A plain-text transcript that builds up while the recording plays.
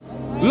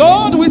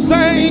Lord, we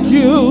thank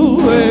you.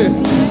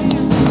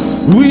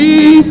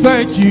 We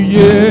thank you,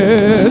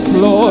 yes,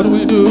 Lord,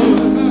 we do.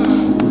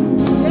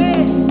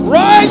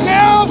 Right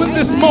now in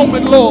this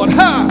moment, Lord,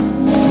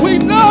 we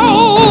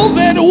know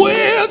that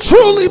we're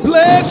truly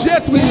blessed.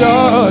 Yes, we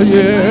are,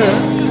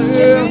 yeah.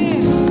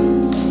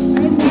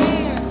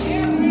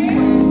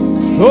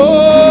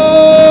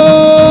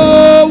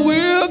 Oh,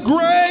 we're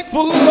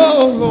grateful,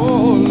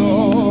 Lord,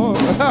 Lord.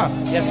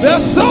 Yes,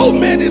 there's so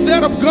many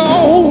that have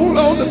gone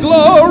on the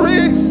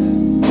glory.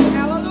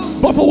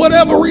 But for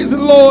whatever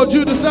reason, Lord,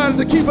 you decided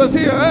to keep us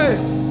here,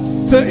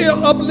 to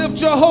uplift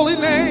your holy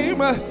name,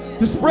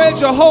 to spread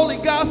your holy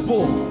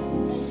gospel.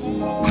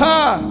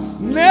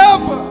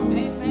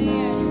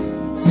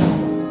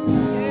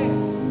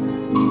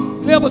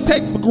 Never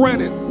take for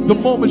granted the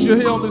moments you're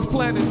here on this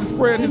planet to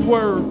spread his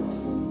word.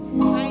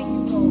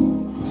 Thank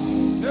you,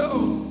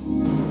 Lord.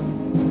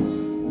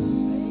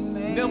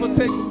 Never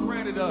take for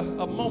granted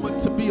a moment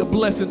to be a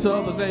blessing to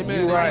others.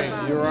 Amen. You're right.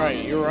 You're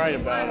right. You're right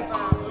about it.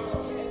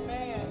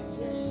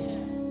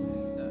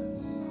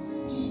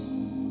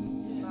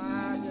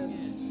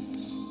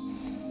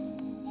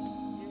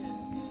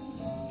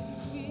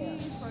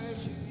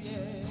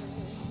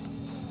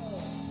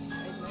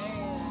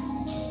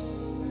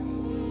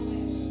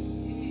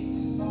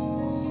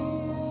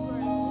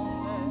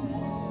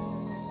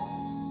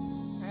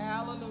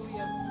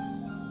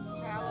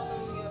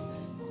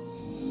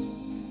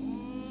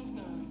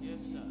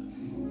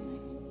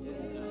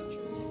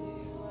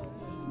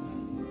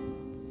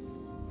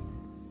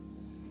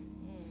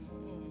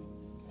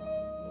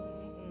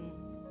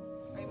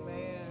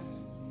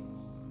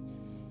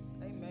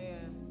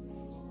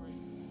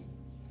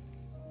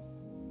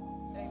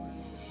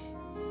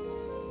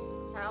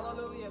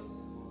 Hallelujah.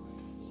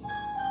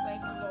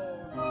 Thank you, Lord.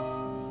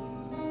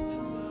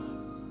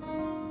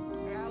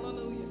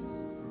 Hallelujah.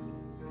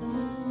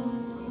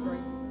 I'm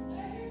grateful.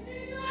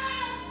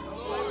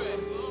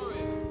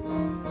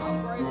 I'm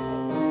grateful.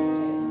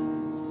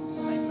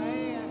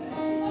 Amen.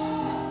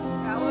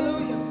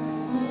 Hallelujah.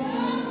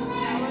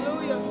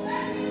 Hallelujah.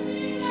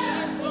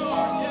 Yes,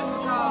 Lord. Yes,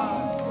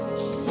 God.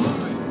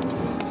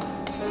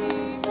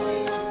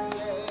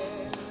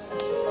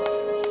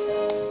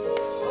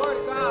 Lord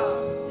God.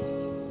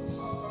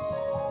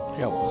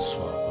 Help us,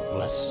 Father.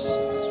 Bless us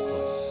in this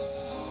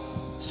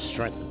place.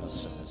 Strengthen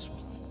us in this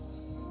place.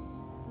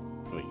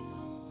 Please.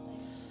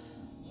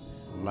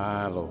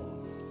 My Lord.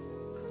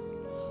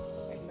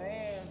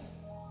 Amen.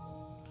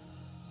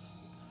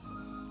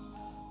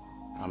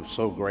 I'm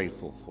so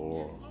grateful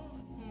for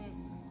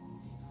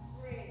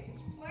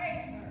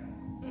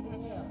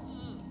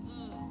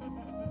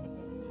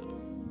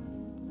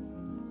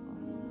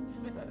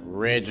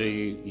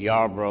Reggie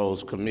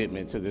Yarbrough's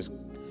commitment to this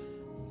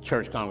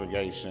church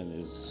congregation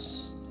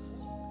is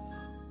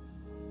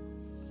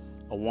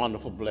a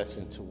wonderful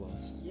blessing to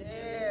us.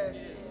 Yes.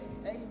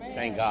 Amen.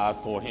 Thank God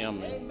for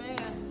him and Amen.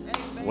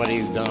 Amen. what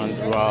he's done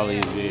through all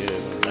these years.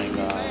 Thank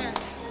God.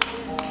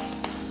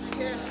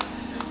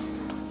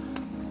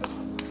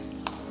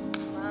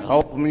 The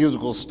whole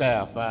musical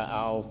staff, I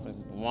often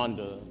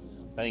wonder,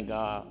 thank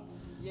God.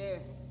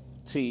 Yes.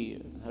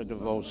 T, her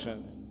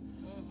devotion.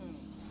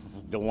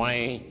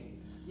 Dwayne.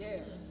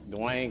 Yes.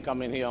 Dwayne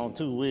coming here on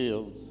 2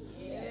 wheels.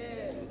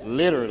 Yes.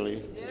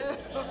 Literally. Yeah.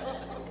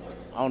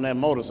 On that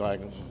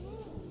motorcycle.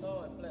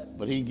 Lord bless you.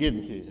 But he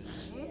getting here.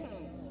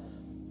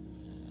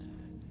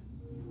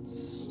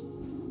 It's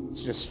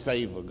just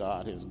favor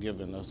God has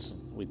given us.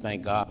 We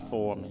thank God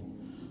for them.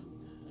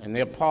 And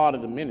they're part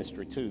of the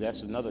ministry too.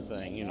 That's another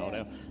thing, you know.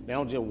 They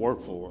don't just work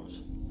for us.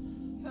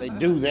 They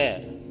do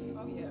that.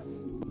 Oh, yeah.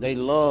 They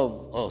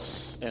love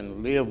us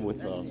and live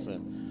with us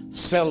and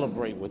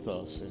celebrate with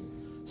us and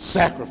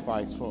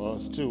sacrifice for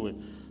us too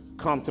and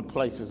come to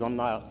places. I'm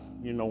not,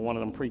 one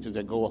of them preachers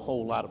that go a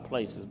whole lot of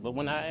places, but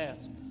when I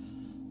ask,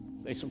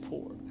 they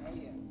support. Oh,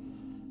 yeah.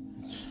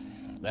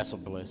 That's a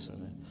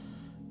blessing.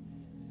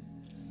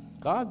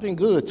 God's been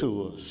good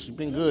to us. He's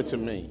been good to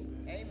me.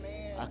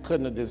 Amen. I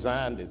couldn't have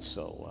designed it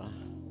so.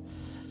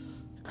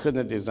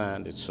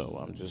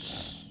 I'm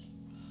just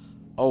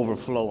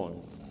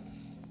overflowing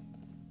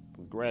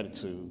with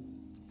gratitude.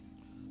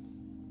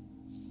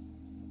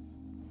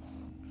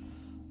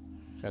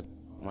 Got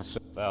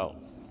myself out.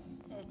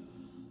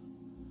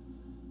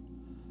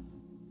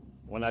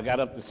 When I got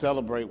up to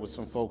celebrate with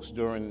some folks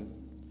during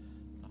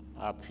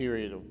our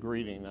period of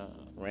greeting, I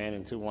ran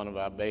into one of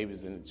our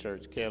babies in the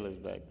church. Kelly's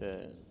back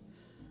there.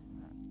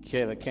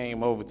 Kelly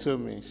came over to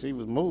me. She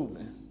was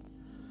moving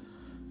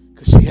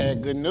because she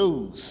had good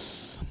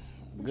news.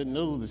 Good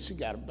news is she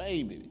got a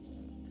baby.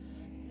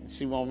 And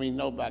she wanted me to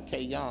know about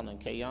Kayana. And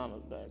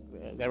Kayana's back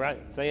there. Is that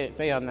right? Say it.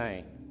 Say her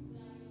name.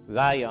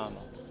 Zion.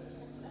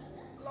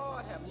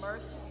 Lord have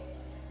mercy.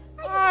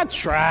 I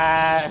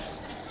tried.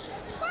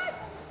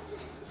 What?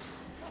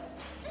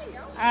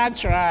 I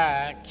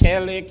tried.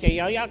 Kelly,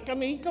 Kayana. Y'all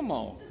come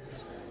on.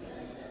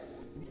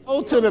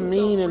 Go to the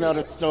meaning of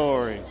the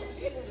story.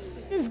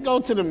 Just go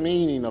to the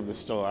meaning of the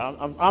story.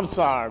 I'm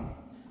sorry.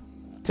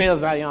 Tell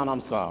Zion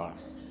I'm sorry.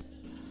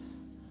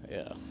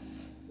 Yeah.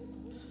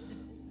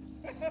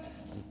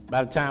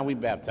 By the time we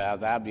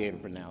baptize, I'll be able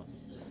to pronounce it.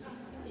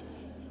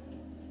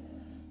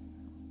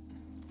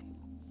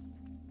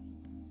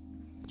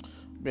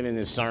 Been in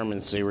this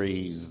sermon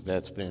series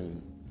that's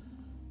been,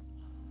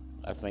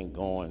 I think,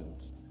 going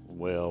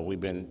well. We've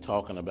been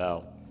talking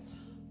about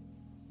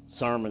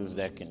sermons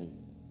that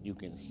you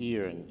can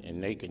hear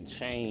and they can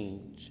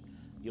change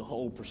your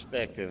whole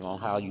perspective on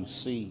how you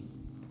see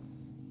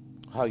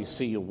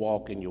your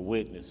walk and your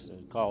witness.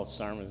 It's called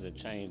sermons that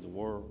change the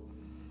world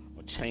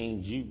or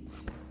change you.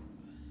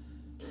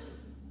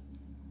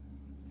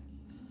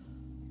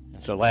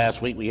 And so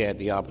last week we had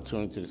the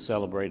opportunity to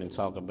celebrate and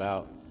talk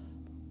about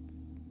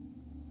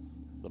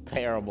the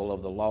parable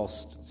of the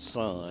lost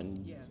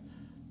son. Yeah.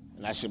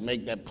 And I should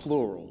make that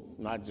plural,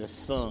 not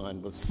just son,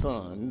 but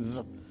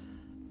sons.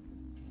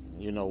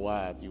 You know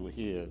why if you were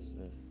here.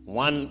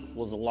 One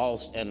was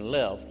lost and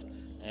left,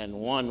 and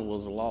one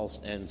was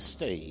lost and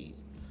stayed.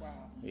 Wow.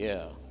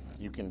 Yeah,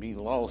 you can be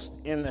lost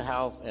in the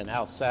house and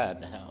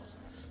outside the house.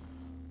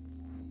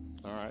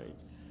 All right.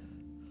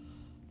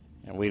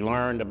 And we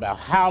learned about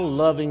how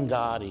loving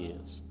God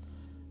is,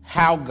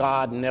 how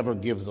God never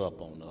gives up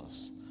on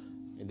us.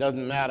 It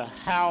doesn't matter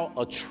how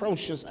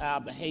atrocious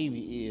our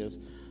behavior is.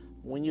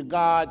 When you're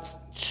God's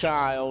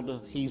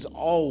child, he's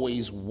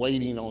always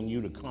waiting on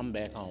you to come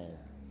back home.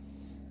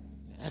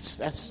 That's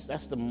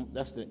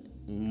the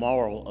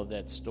moral of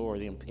that story.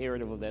 The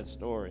imperative of that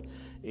story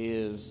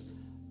is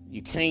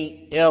you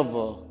can't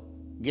ever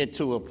get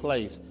to a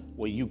place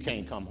where you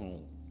can't come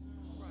home.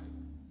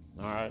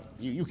 All right?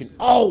 You can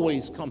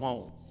always come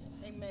home.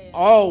 Amen.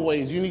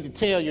 Always. You need to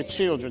tell your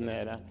children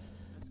that.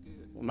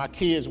 When my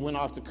kids went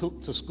off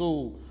to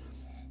school,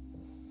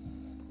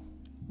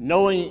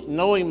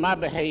 knowing my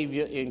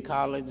behavior in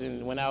college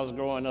and when I was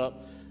growing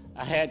up,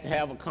 I had to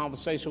have a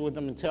conversation with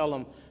them and tell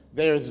them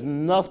there's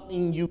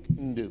nothing you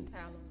can do.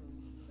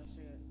 That's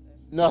it.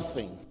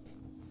 Nothing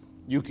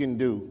you can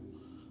do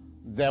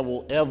that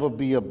will ever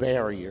be a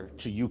barrier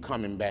to you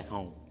coming back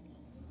home.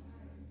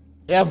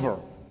 Ever.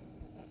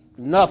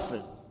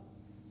 Nothing.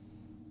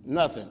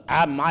 Nothing.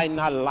 I might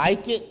not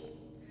like it.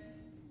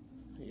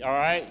 All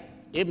right?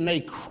 It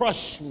may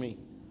crush me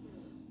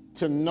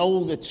to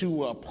know that you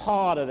were a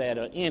part of that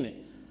or in it,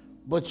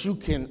 but you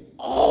can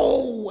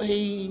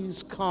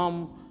always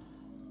come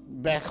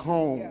back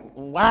home. Yeah.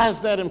 Why is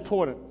that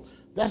important?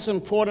 That's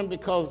important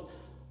because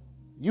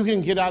you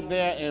can get out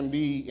there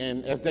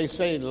and as they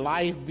say,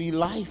 life be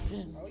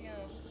lifing. Oh, yeah.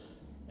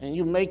 And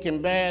you're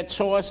making bad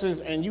choices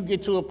and you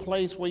get to a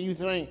place where you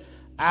think,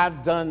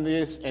 I've done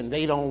this and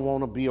they don't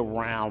want to be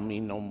around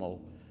me no more.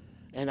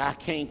 And I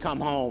can't come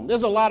home.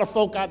 There's a lot of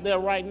folk out there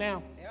right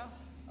now. Yeah.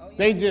 Oh, yeah.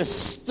 They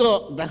just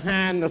stuck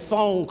behind the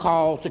phone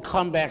call to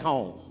come back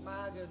home.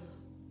 My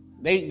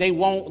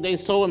goodness. They're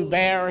so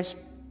embarrassed,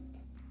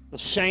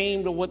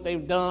 ashamed of what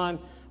they've done.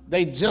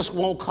 They just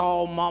won't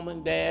call mom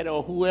and dad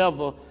or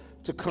whoever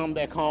to come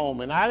back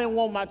home. And I didn't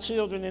want my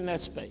children in that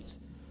space.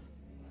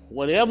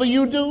 Whatever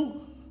you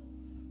do,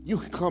 you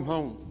can come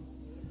home.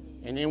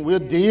 And then we'll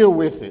deal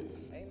with it.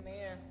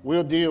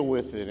 We'll deal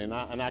with it. And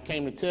I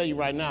came to tell you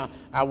right now,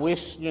 I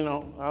wish,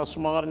 I was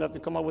smart enough to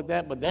come up with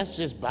that, but that's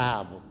just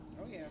Bible.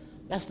 Oh, yeah.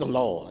 That's the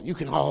Lord. You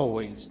can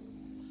always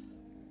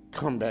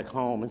come back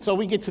home. And so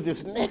we get to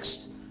this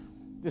next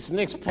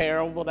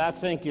parable that I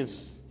think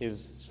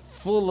is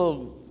full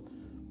of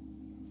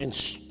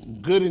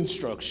good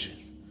instruction.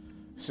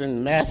 It's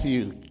in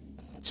Matthew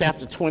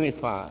chapter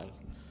 25,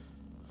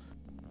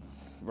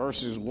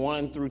 verses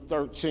 1 through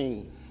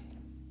 13.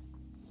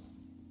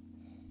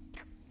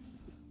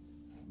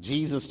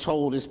 Jesus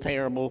told this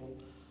parable.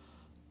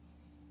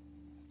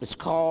 It's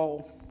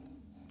called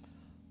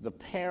the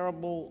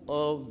parable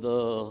of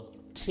the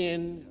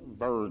 10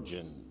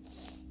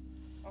 virgins.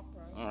 Okay.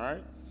 All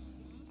right?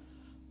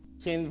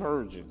 10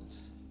 virgins.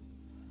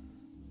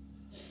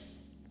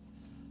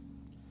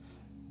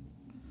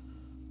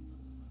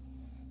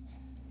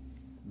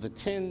 The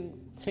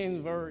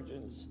 10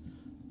 virgins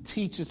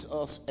teaches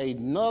us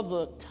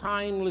another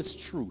timeless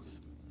truth.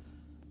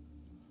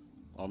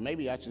 Or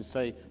maybe I should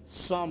say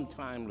some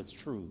timeless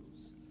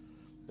truths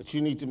that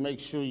you need to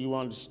make sure you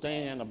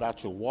understand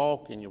about your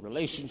walk and your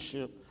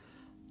relationship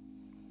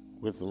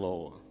with the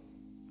Lord.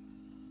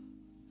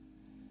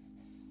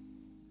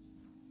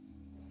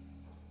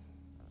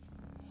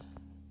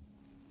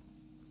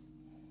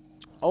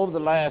 Over the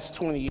last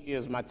 20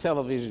 years, my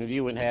television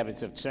viewing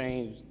habits have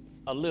changed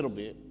a little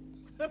bit.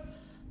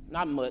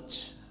 Not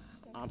much.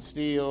 I'm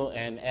still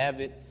an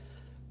avid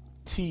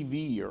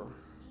TVer.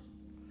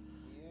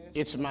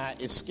 It's my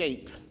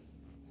escape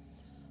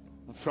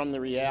from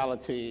the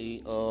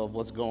reality of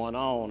what's going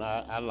on.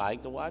 I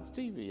like to watch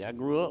TV. I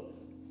grew up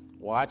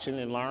watching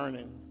and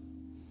learning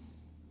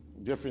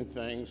different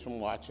things from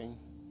watching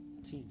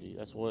TV.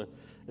 That's what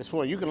it's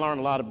for. You can learn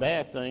a lot of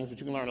bad things, but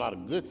you can learn a lot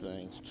of good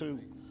things too.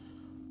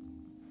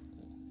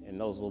 In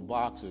those little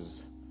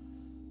boxes.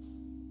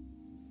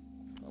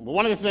 But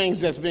one of the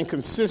things that's been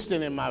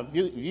consistent in my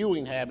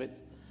viewing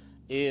habits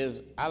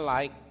is I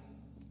like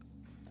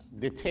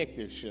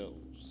detective shows.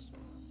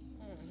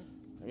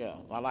 Yeah,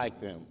 I like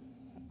them.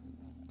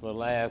 for the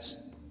last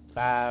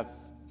 5,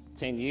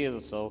 10 years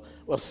or so.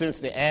 Well, since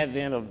the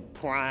advent of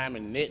Prime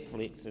and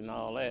Netflix and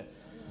all that,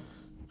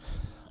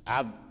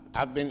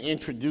 I've been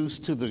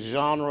introduced to the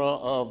genre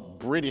of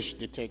British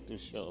detective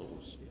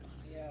shows.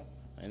 Yeah.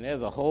 And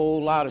there's a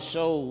whole lot of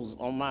shows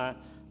on my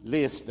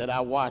list that I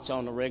watch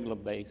on a regular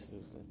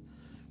basis.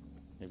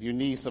 If you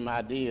need some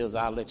ideas,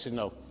 I'll let you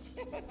know.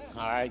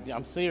 All right,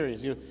 I'm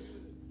serious.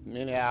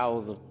 Many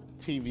hours of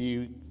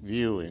TV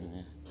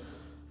viewing.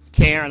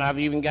 Karen, I've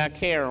even got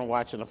Karen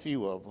watching a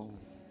few of them.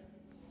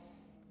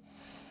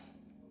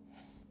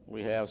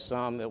 We have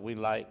some that we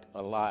like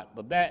a lot.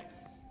 But back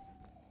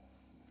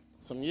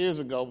some years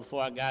ago,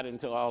 before I got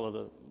into all of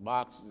the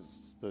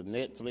boxes, the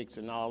Netflix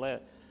and all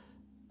that,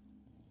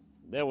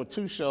 there were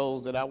 2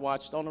 shows that I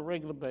watched on a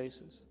regular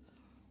basis.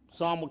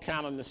 Some were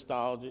kind of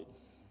nostalgic.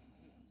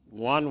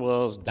 One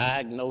was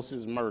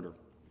Diagnosis Murder.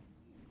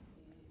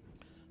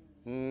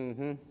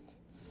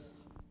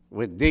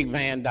 With Dick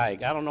Van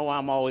Dyke. I don't know why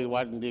I'm always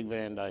watching Dick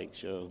Van Dyke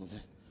shows.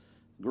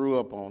 Grew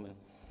up on him.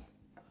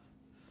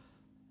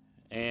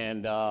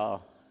 And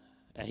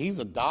he's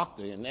a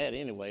doctor in that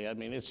anyway. I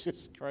mean, it's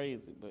just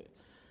crazy.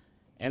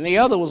 And the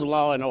other was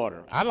Law and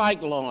Order. I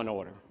like Law and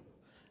Order.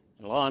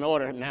 And Law and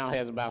Order now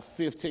has about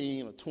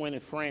 15 or 20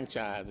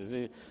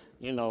 franchises.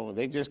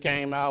 They just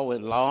came out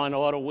with Law and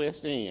Order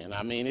West End.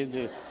 I mean, it's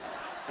just...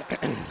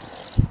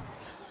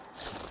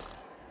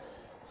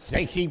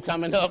 They keep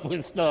coming up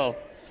with stuff.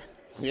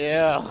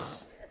 Yeah.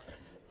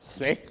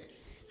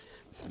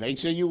 Make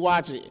sure you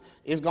watch it.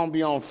 It's going to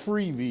be on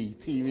Freevee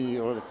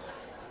TV.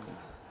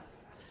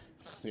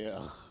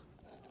 Yeah.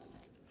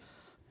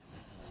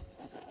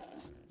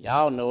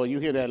 Y'all know, you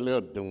hear that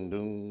little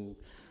doom-doom.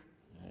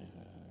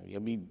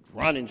 You'll be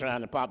running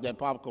trying to pop that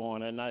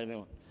popcorn at night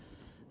and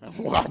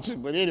watch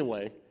it. But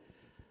anyway,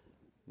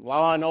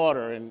 Law and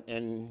Order.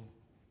 And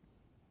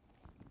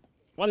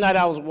one night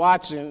I was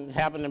watching,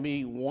 happened to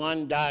be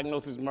one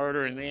Diagnosis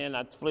Murder, and then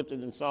I flipped it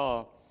and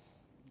saw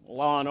a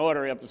Law and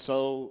Order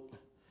episode.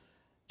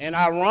 And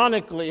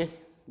ironically,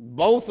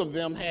 both of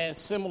them had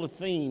similar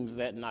themes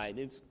that night.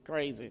 It's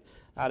crazy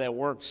how that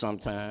works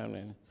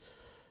sometimes.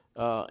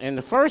 And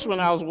the first one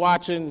I was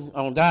watching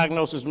on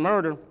Diagnosis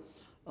Murder,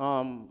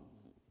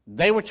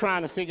 they were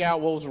trying to figure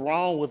out what was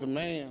wrong with a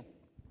man,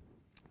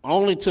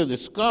 only to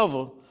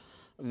discover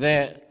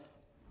that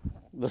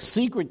the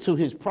secret to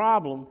his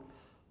problem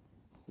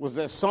was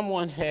that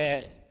someone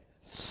had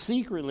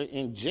secretly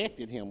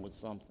injected him with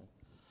something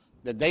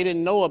that they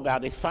didn't know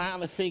about. They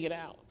finally figured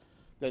out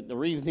that the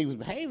reason he was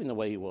behaving the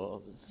way he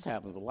was, this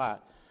happens a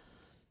lot,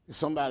 is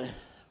somebody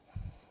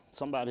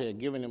had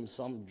given him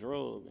some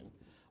drug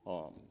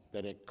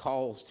that had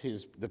caused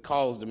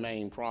the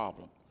main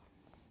problem.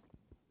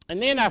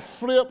 And then I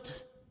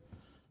flipped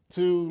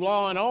to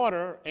Law and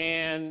Order,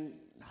 and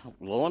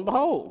lo and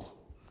behold,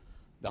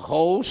 the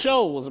whole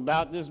show was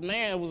about this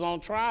man who was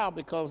on trial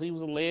because he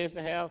was alleged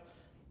to have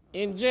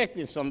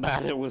injected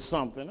somebody with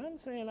something. I'm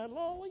saying,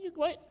 Lord,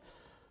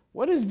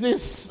 what is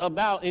this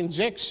about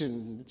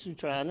injection that you're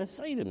trying to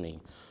say to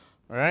me?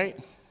 All right?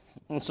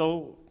 And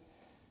so,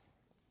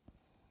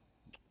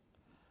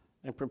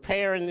 in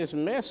preparing this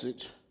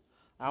message,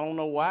 I don't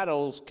know why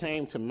those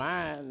came to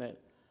mind, that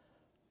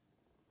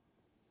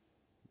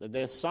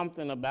there's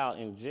something about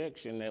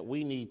injection that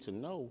we need to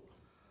know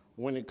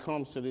when it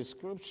comes to this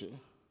scripture.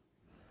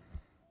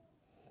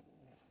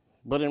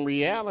 But in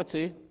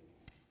reality,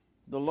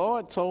 the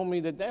Lord told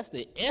me that that's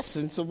the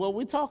essence of what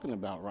we're talking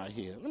about right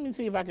here. Let me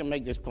see if I can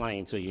make this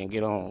plain to you and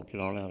get on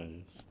out of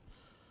this.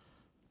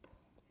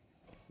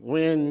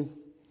 When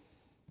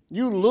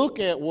you look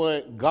at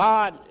what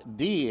God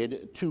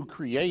did to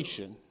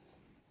creation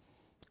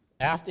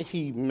after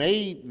he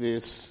made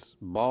this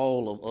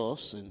ball of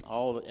us and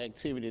all the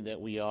activity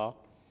that we are,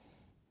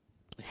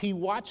 he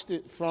watched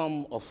it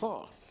from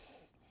afar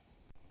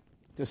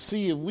to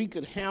see if we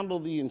could handle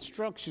the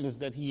instructions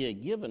that he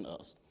had given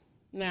us.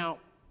 Now,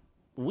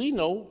 we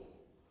know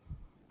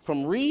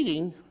from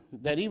reading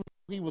that even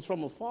though he was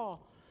from afar,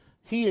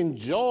 he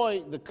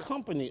enjoyed the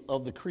company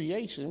of the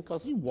creation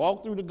because he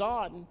walked through the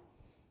garden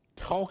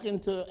talking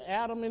to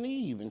Adam and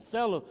Eve and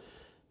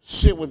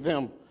fellowship with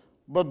them.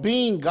 But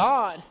being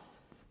God,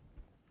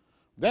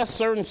 there's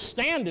certain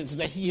standards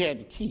that he had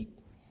to keep.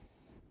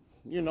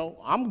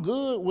 I'm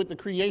good with the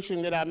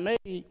creation that I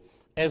made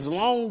as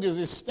long as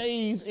it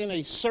stays in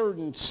a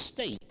certain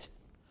state.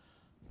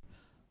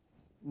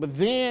 But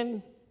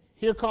then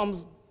here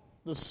comes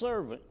the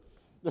serpent.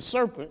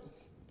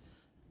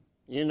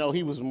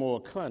 He was more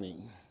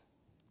cunning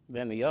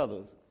than the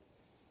others.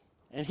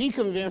 And he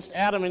convinced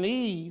Adam and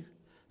Eve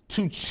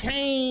to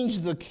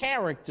change the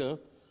character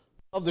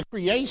of the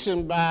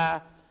creation by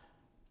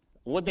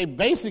what they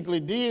basically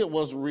did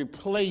was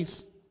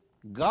replace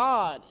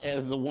God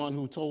as the one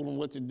who told them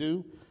what to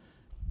do,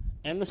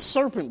 and the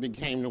serpent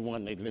became the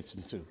one they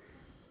listened to.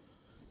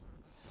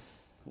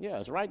 Yeah,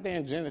 it's right there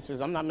in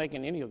Genesis. I'm not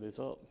making any of this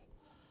up.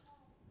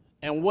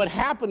 And what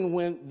happened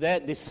when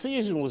that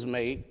decision was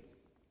made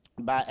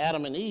by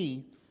Adam and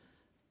Eve,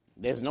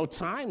 there's no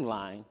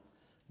timeline,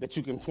 that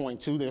you can point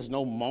to. There's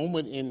no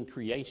moment in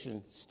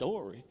creation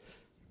story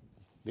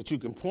that you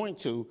can point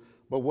to.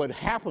 But what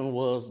happened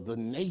was the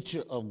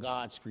nature of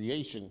God's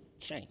creation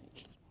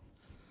changed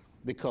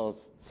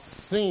because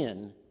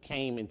sin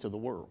came into the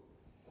world.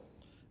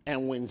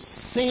 And when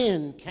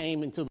sin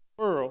came into the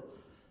world,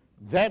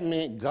 that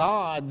meant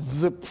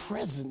God's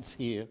presence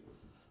here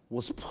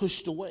was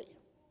pushed away.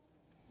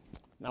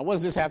 Now, what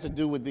does this have to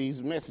do with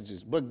these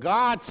messages? But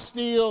God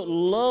still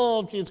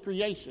loved his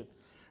creation.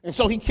 And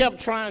so he kept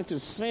trying to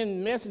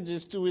send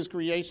messages to his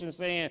creation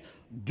saying,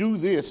 do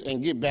this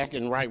and get back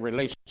in right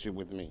relationship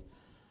with me.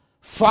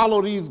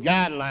 Follow these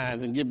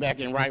guidelines and get back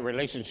in right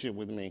relationship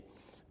with me.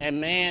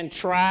 And man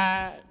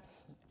tried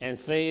and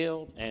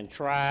failed and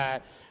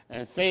tried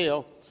and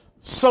failed.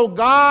 So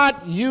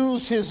God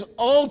used his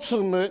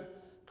ultimate,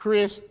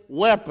 Chris,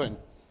 weapon.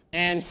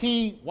 And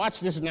he, watch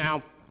this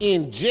now,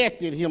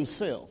 injected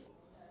himself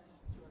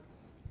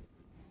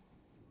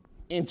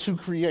into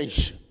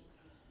creation.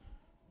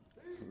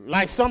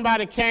 Like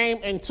somebody came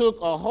and took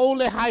a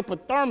holy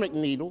hypodermic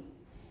needle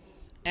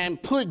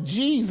and put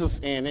Jesus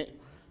in it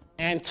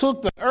and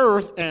took the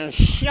earth and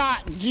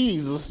shot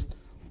Jesus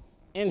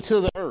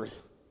into the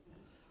earth.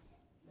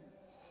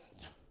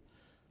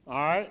 All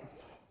right?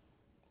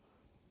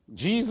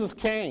 Jesus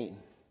came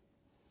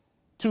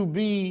to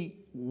be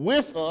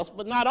with us,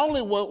 but not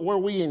only were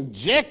we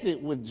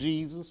injected with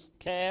Jesus,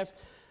 Cass,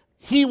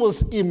 he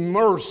was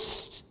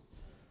immersed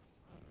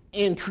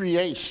in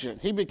creation.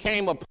 He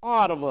became a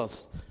part of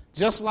us.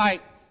 Just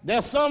like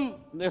there's some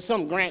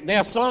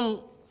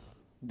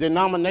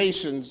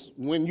denominations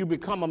when you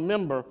become a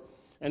member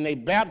and they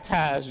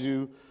baptize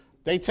you,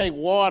 they take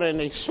water and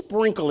they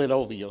sprinkle it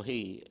over your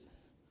head.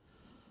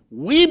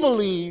 We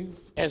believe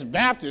as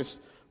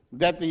Baptists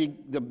that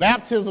the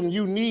baptism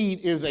you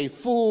need is a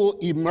full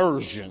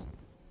immersion.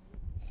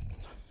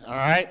 All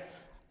right?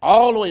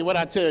 All the way, what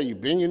I tell you,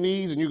 bend your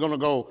knees and you're going to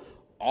go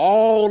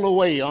all the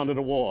way under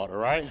the water,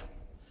 right?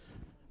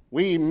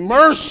 We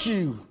immerse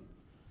you.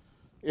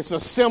 It's a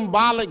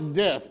symbolic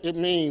death. It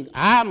means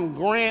I'm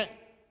grant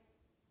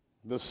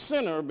the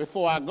sinner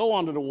before I go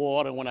under the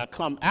water. When I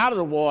come out of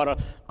the water,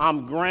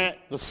 I'm grant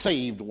the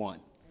saved one.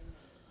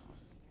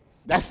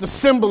 That's the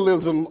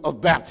symbolism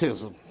of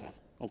baptism,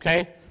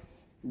 okay?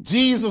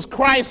 Jesus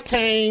Christ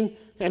came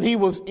and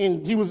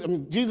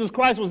Jesus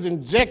Christ was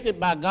injected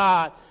by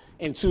God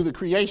into the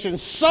creation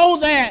so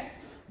that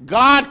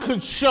God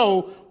could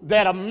show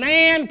that a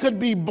man could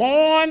be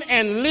born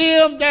and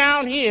live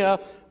down here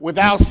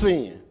without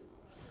sin.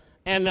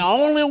 And the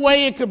only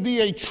way it could be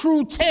a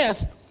true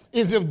test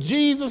is if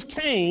Jesus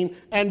came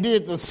and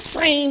did the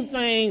same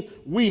thing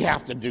we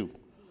have to do.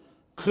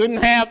 Couldn't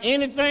have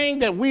anything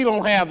that we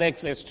don't have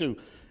access to.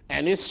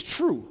 And it's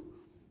true.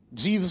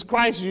 Jesus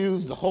Christ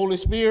used the Holy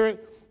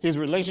Spirit, his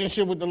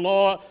relationship with the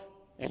Lord,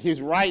 and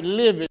his right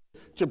living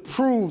to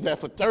prove that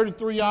for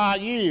 33 odd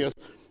years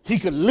he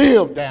could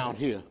live down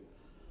here.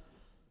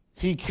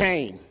 He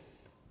came.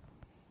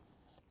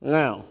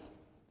 Now,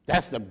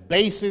 that's the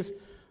basis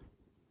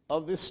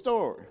of this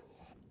story.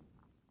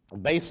 The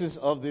basis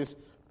of this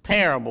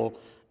parable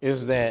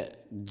is that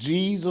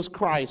Jesus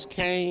Christ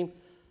came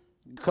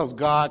because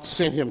God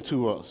sent him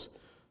to us.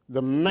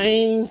 The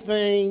main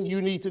thing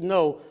you need to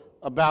know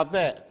about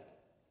that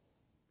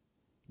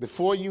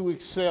before you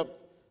accept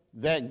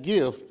that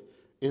gift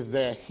is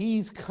that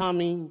he's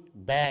coming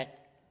back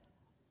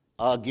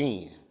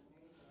again.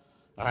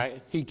 All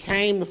right? He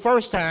came the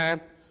first time.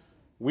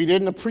 We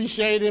didn't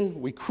appreciate him.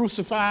 We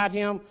crucified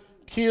him,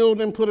 killed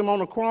him, put him on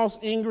the cross,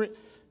 Ingrid.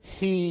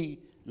 He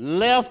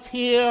left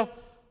here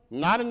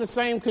not in the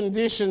same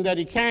condition that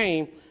he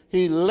came.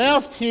 He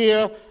left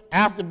here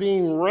after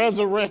being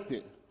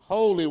resurrected.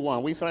 Holy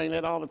One. We sing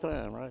that all the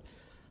time, right?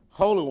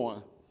 Holy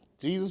One.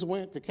 Jesus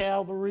went to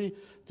Calvary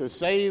to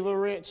save a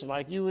wretch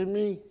like you and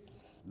me.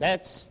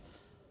 That's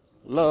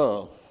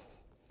love.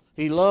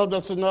 He loved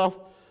us enough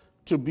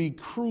to be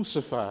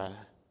crucified.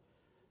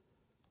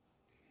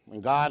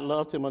 And God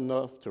loved him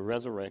enough to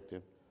resurrect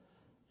him.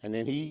 And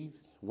then he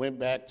went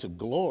back to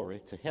glory,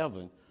 to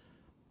heaven,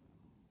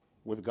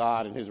 with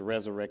God in his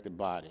resurrected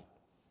body.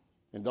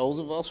 And those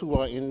of us who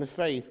are in the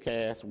faith,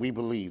 Cass, we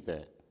believe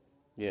that.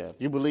 Yeah,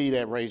 if you believe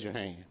that, raise your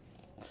hand.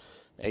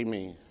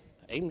 Amen.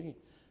 Amen.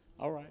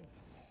 All right.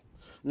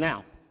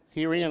 Now,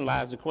 herein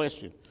lies the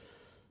question.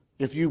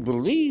 If you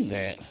believe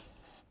that,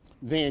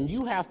 then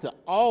you have to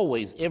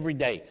always, every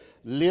day,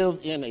 live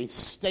in a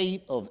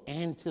state of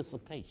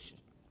anticipation.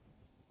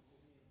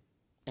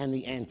 And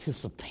the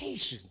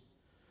anticipation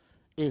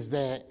is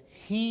that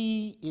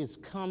he is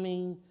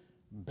coming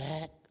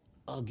back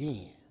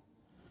again.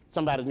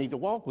 Somebody need to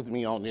walk with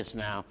me on this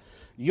now.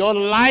 Your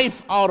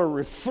life ought to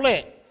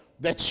reflect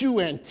that you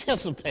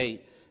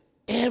anticipate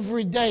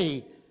every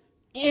day,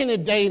 any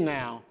day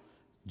now,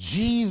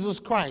 Jesus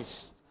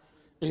Christ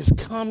is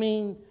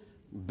coming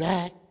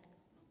back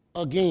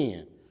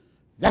again.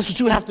 That's what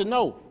you have to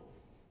know.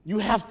 You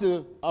have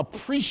to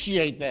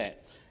appreciate that.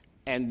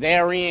 And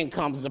therein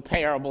comes the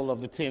parable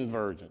of the 10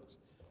 virgins.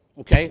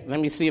 Okay, let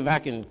me see if I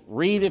can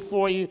read it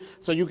for you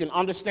so you can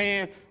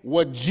understand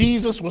what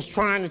Jesus was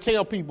trying to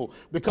tell people.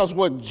 Because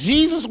what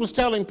Jesus was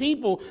telling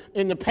people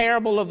in the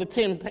parable of the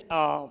 10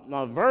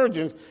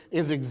 virgins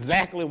is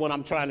exactly what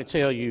I'm trying to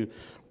tell you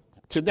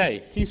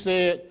today. He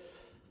said,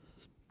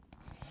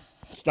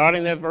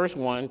 starting at verse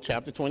 1,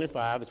 chapter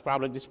 25, it's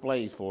probably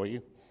displayed for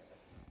you.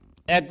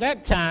 At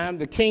that time,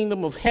 the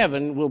kingdom of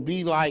heaven will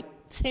be like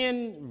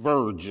 10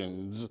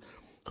 virgins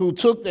who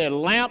took their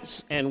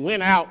lamps and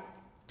went out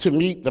to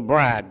meet the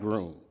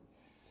bridegroom.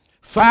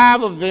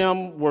 5 of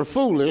them were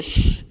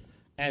foolish,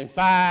 and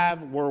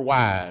 5 were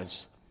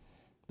wise.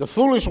 The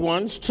foolish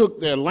ones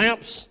took their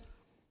lamps,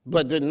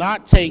 but did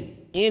not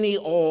take any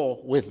oil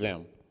with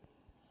them.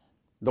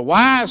 The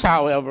wise,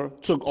 however,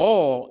 took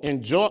oil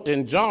in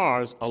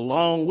jars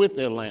along with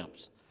their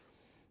lamps.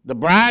 The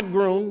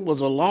bridegroom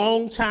was a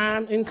long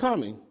time in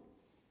coming,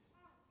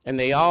 and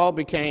they all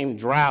became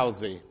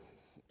drowsy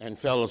and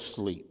fell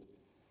asleep.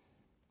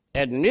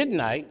 At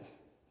midnight,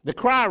 the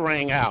cry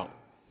rang out,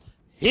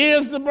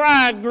 "Here's the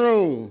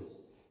bridegroom,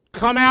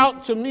 come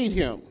out to meet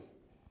him."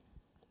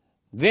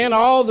 Then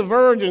all the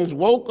virgins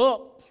woke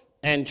up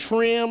and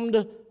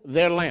trimmed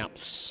their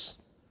lamps.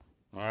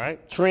 All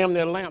right, trim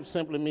their lamps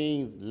simply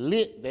means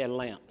lit their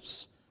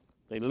lamps.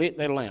 They lit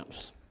their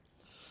lamps.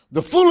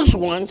 The foolish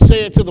one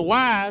said to the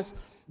wise,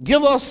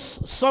 "Give us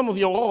some of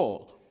your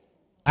oil.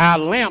 Our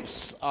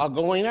lamps are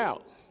going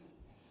out."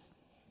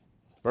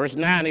 Verse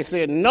 9, they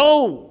said,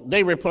 "No,"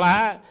 they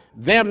replied,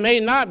 "there may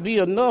not be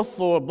enough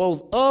for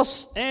both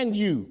us and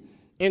you.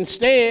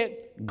 Instead,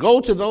 go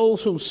to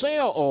those who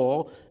sell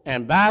oil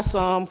and buy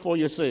some for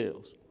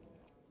yourselves."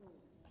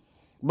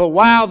 But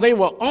while they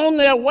were on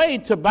their way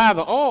to buy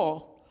the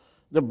oil,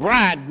 the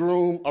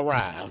bridegroom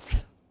arrived.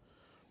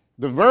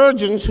 The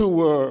virgins who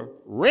were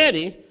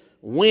ready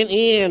went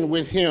in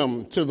with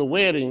him to the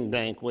wedding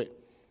banquet,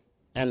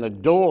 and the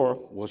door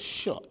was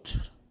shut.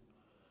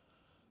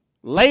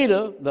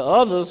 Later, the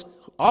others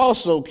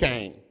also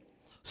came.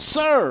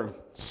 "Sir,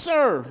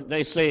 sir,"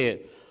 they said,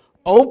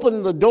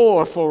 "open the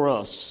door for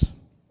us."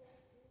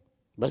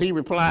 But he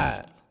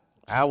replied,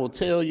 "I will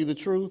tell you the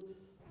truth.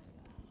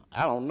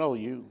 I don't know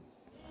you.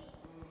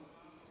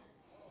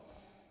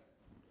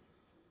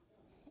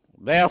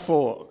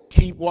 Therefore,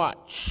 keep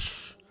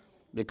watch,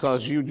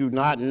 because you do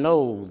not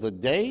know the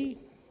day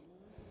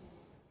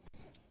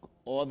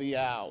or the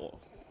hour."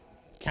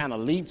 Kind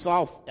of leaps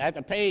off at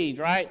the page,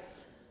 right?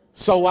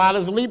 So while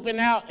it's leaping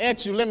out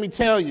at you, let me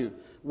tell you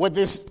what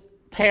this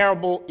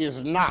parable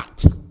is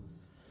not.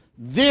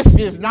 This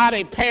is not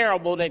a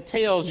parable that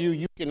tells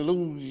you can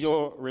lose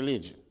your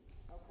religion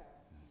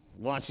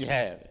once you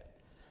have it.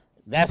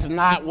 That's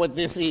not what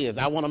this is.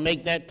 I want to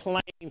make that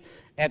plain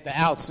at the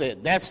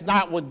outset. That's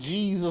not what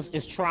Jesus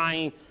is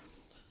trying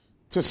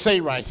to say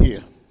right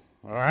here,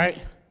 all right?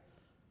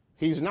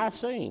 He's not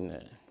saying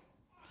that.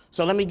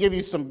 So let me give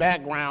you some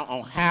background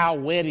on how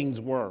weddings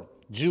were,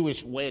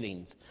 Jewish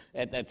weddings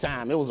at that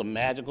time. It was a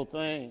magical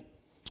thing,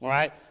 all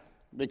right?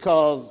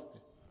 Because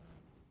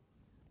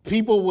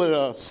people would,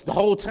 the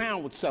whole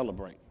town would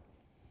celebrate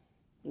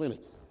when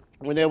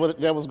there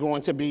was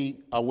going to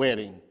be a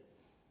wedding.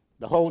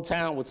 The whole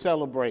town would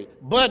celebrate.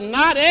 But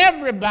not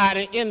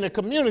everybody in the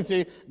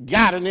community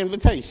got an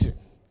invitation.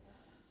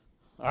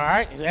 All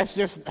right? That's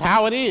just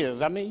how it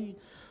is. I mean,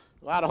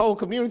 while the whole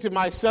community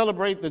might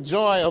celebrate the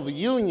joy of a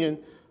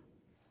union,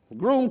 the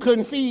groom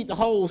couldn't feed the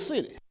whole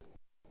city.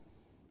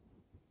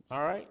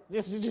 All right?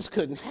 This just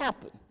couldn't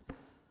happen.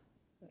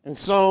 And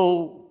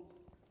so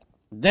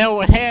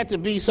there had to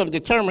be some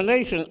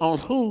determination on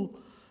who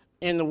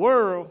in the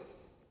world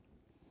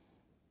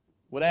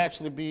would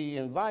actually be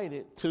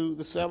invited to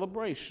the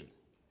celebration.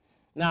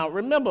 Now,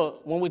 remember,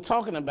 when we're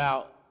talking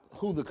about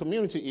who the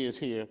community is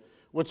here,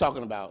 we're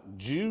talking about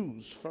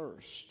Jews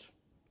first.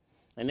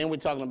 And then we're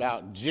talking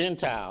about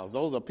Gentiles.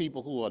 Those are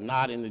people who are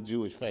not in the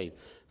Jewish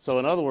faith. So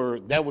in other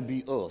words, that would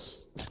be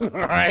us,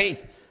 right?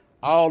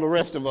 All the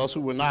rest of us who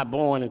were not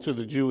born into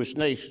the Jewish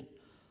nation.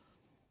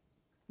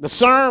 The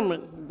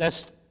sermon,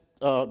 that's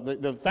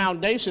the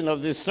foundation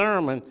of this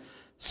sermon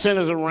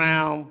centers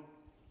around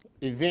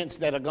events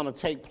that are going to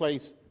take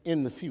place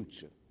in the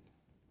future,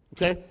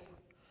 okay?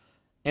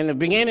 In the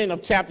beginning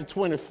of chapter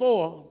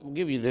 24, I'll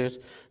give you this,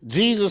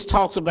 Jesus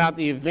talks about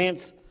the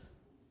events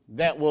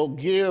that will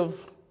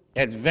give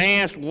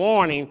advanced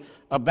warning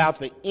about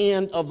the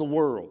end of the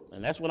world.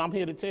 And that's what I'm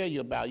here to tell you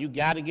about. You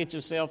got to get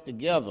yourself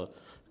together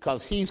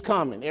because he's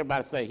coming.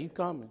 Everybody say, he's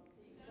coming.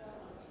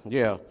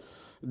 Yeah.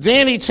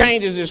 Then he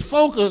changes his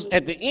focus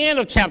at the end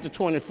of chapter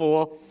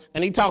 24,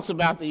 and he talks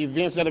about the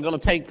events that are going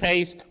to take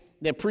place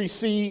that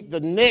precede the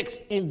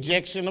next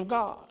injection of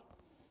God.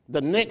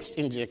 The next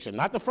injection,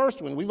 not the first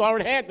one. We've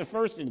already had the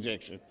first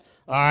injection,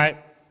 all right,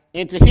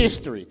 into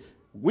history.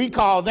 We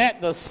call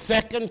that the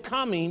second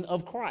coming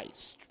of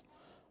Christ,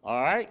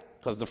 all right?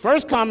 Because the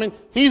first coming,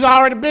 he's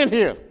already been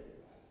here.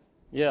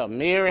 Yeah,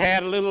 Mary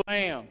had a little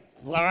lamb,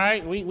 all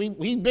right?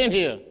 He's been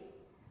here.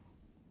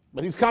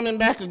 But he's coming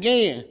back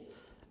again.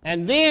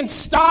 And then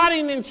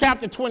starting in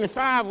chapter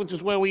 25, which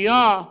is where we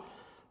are,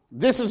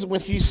 this is when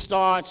he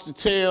starts to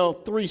tell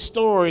 3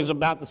 stories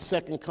about the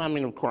second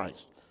coming of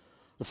Christ.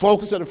 The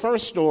focus of the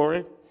first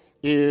story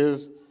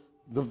is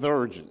the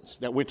virgins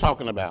that we're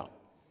talking about,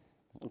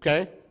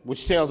 okay?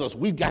 Which tells us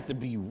we've got to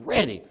be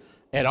ready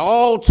at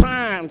all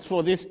times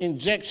for this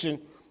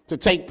injection to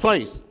take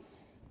place.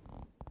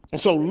 And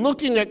so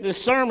looking at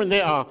this sermon,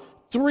 there are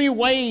 3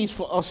 ways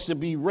for us to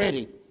be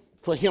ready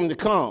for him to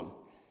come,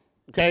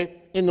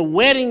 okay? In the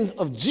weddings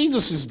of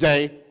Jesus'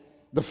 day,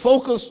 the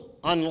focus,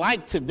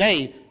 unlike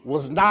today,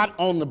 was not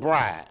on the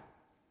bride.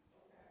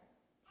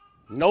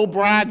 No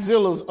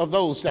bridezillas of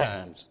those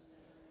times.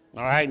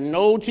 All right,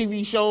 no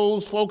TV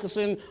shows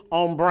focusing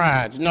on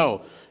brides.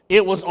 No,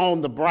 it was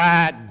on the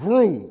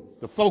bridegroom.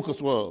 The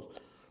focus was.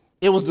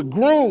 It was the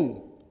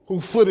groom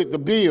who footed the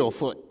bill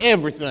for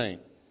everything.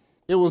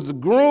 It was the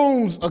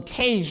groom's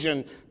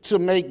occasion to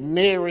make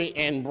merry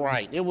and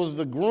bright. It was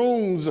the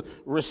groom's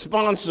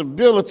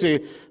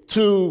responsibility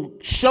to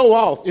show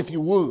off, if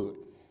you would,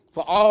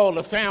 for all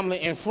the family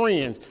and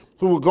friends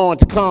who were going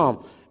to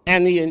come.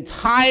 And the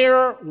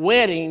entire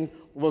wedding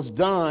was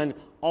done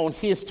on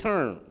his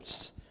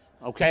terms.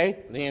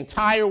 Okay? The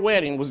entire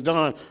wedding was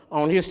done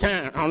on his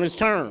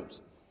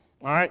terms.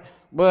 All right?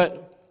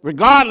 But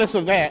regardless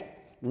of that,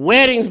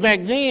 weddings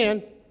back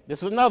then,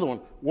 this is another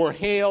one, were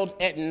held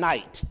at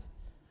night.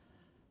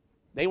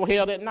 They were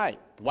held at night.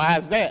 Why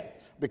is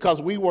that?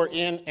 Because we were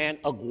in an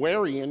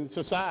agrarian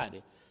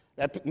society.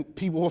 That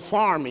people were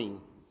farming.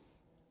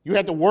 You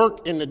had to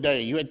work in the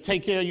day. You had to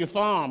take care of your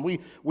farm.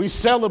 We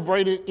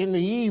celebrated in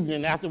the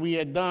evening after we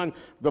had done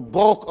the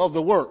bulk of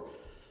the work.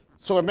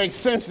 So it makes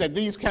sense that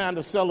these kind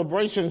of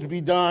celebrations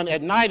be done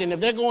at night. And if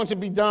they're going to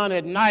be done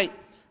at night,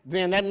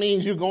 then that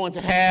means you're going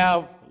to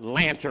have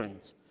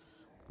lanterns.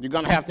 You're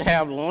going to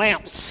have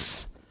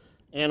lamps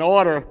in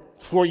order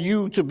for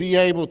you to be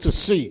able to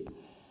see.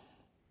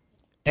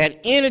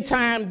 At any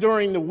time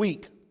during the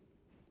week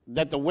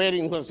that the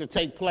wedding was to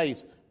take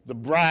place, the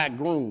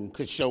bridegroom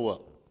could show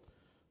up.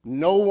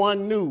 No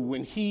one knew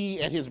when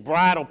he and his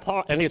bridal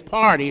and his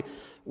party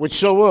would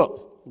show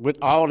up with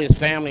all his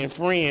family and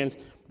friends.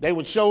 They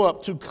would show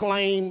up to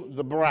claim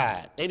the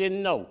bride. They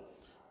didn't know,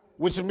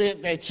 which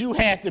meant that you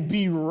had to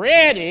be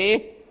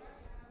ready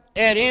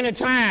at any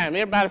time.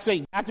 Everybody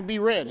say, got to be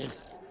ready.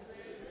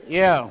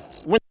 Yeah.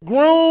 When the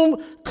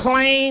groom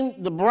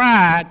claimed the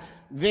bride,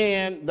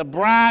 then the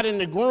bride and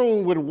the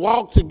groom would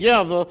walk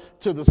together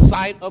to the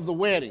site of the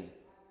wedding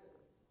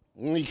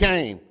when he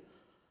came.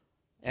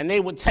 And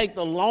they would take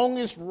the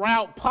longest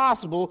route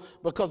possible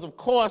because, of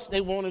course,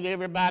 they wanted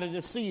everybody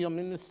to see him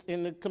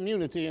in the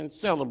community and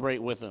celebrate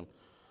with him.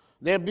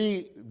 There'd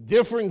be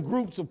different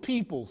groups of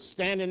people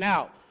standing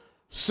out,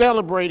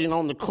 celebrating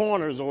on the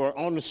corners or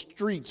on the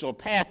streets or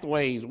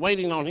pathways,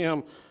 waiting on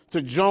him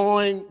to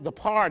join the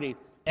party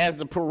as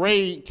the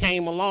parade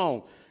came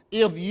along.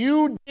 If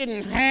you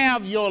didn't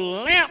have your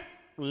lamp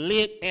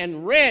lit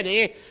and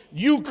ready,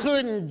 you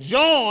couldn't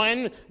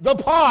join the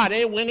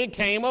party when it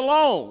came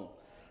along.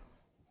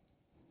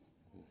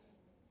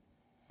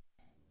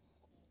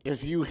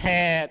 If you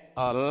had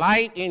a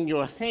light in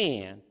your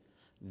hand,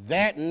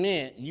 that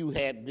meant you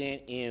had been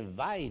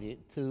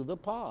invited to the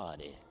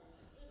party.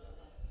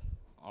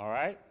 All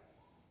right?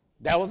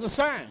 That was a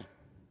sign.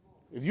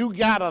 If you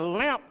got a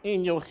lamp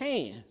in your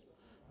hand,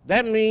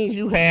 that means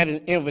you had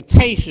an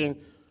invitation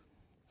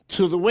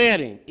to the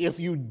wedding.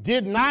 If you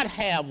did not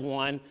have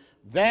one,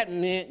 that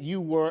meant you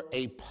were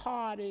a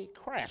party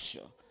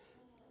crasher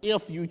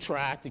if you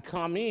tried to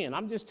come in.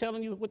 I'm just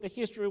telling you what the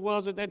history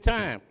was at that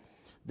time.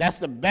 That's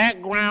the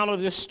background of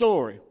this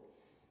story.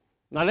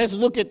 Now let's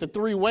look at the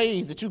 3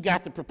 ways that you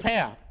got to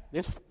prepare.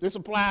 This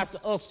applies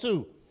to us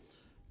too.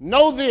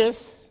 Know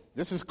this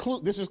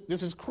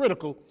is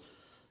critical.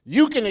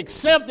 You can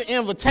accept the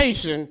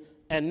invitation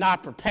and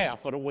not prepare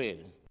for the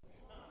wedding.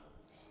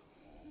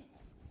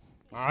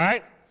 All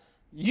right?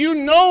 You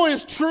know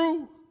it's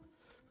true.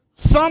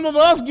 Some of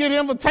us get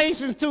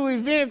invitations to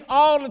events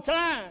all the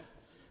time,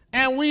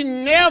 and we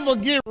never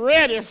get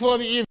ready for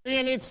the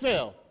event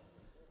itself.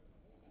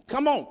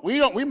 Come on,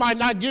 we might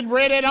not get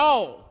ready at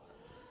all.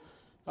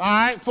 All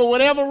right, for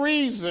whatever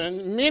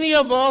reason, many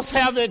of us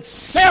have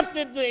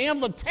accepted the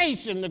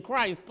invitation to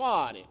Christ's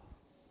party,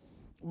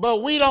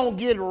 but we don't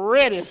get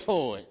ready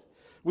for it.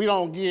 We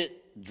don't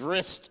get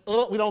dressed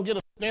up. We don't get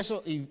a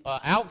special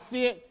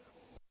outfit.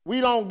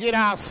 We don't get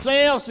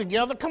ourselves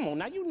together. Come on,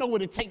 now you know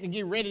what it takes to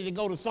get ready to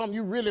go to something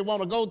you really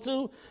want to go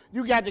to.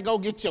 You got to go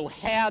get your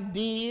hair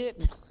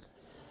did.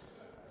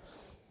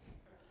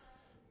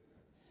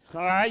 All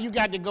right, you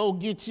got to go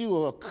get you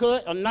a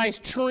cut, a nice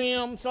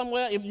trim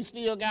somewhere if you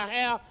still got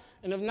hair.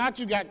 And if not,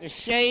 you got to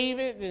shave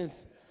it. And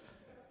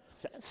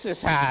that's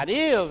just how it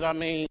is. I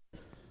mean,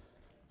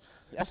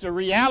 that's the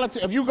reality.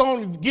 If you're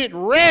going to get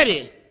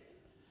ready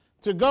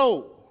to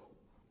go,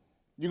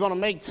 you're going to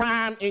make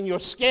time in your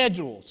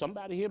schedule.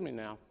 Somebody hear me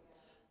now.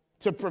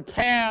 To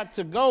prepare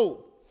to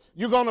go.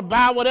 You're going to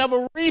buy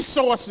whatever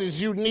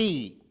resources you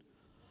need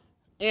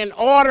in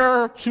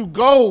order to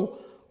go.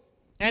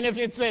 And if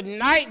it's at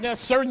night, there's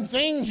certain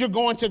things you're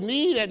going to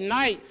need at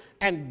night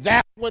And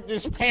that's what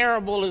this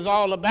parable is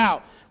all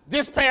about.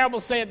 This parable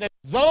said that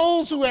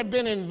those who have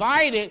been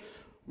invited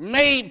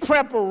made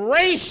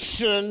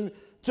preparation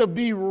to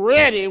be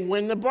ready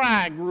when the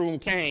bridegroom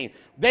came.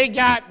 They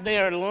got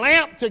their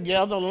lamp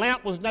together. The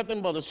lamp was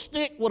nothing but a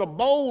stick with a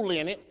bowl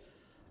in it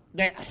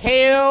that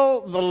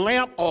held the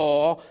lamp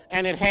oil,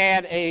 and it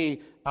had a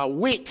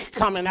wick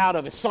coming out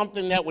of it,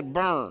 something that would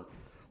burn.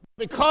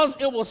 Because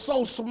it was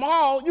so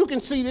small, you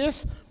can see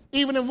this,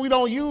 even if we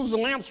don't use the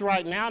lamps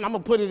right now, and I'm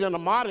going to put it in a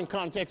modern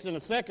context in a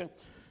second,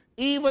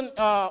 even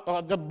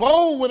the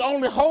bowl would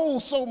only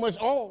hold so much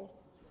oil.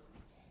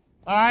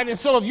 All right, and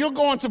so if you're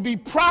going to be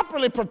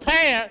properly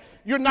prepared,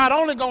 you're not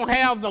only going to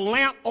have the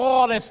lamp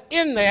oil that's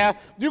in there,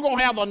 you're going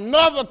to have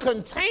another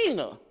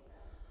container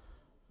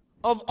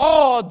of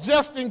oil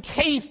just in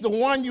case the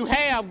one you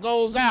have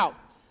goes out.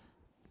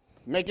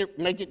 Make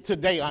it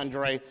today,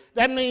 Andre.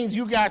 That means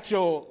you got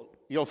your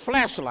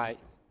flashlight,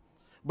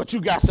 but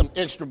you got some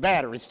extra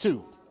batteries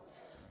too.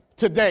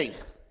 Today,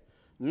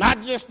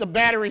 not just the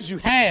batteries you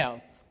have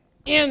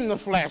in the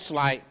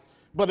flashlight,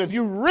 but if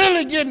you're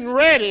really getting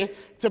ready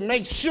to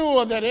make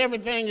sure that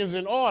everything is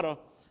in order,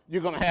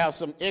 you're going to have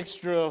some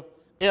extra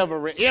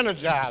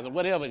Energizer,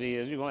 whatever it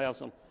is. You're going to have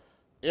some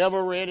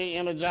ever-ready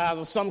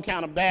Energizer, some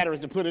kind of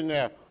batteries to put in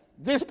there.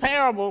 This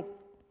parable,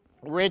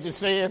 Reggie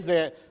says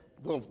that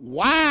the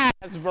wise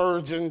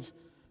virgins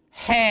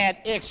had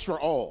extra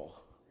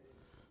oil,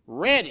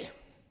 ready.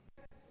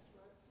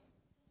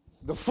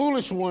 The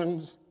foolish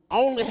ones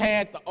only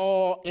had the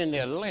oil in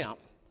their lamp.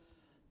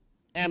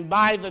 And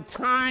by the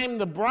time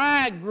the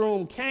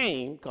bridegroom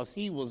came, because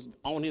he was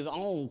on his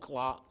own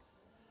clock,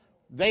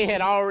 they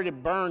had already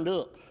burned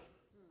up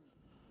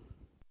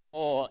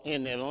oil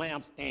in their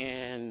lamps,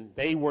 and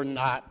they were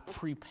not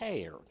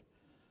prepared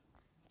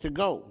to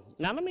go.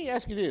 Now, let me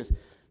ask you this.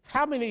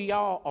 How many of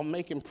y'all are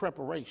making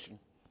preparation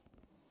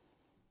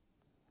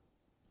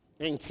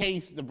in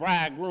case the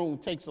bridegroom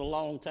takes a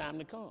long time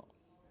to come?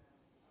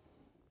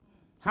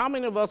 How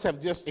many of us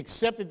have just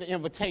accepted the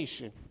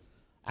invitation?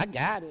 I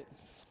got it.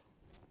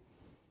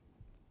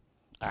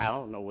 I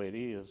don't know where it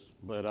is,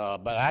 but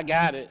I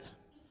got it.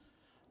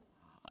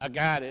 I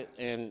got it,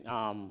 and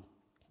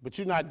but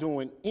you're not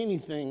doing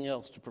anything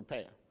else to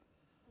prepare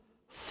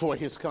for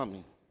his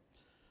coming.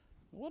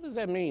 What does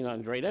that mean,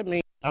 Andre? That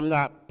means I'm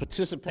not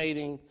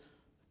participating,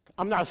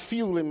 I'm not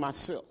fueling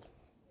myself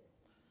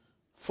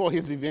for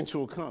his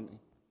eventual coming.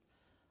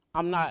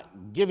 I'm not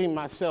giving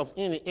myself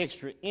any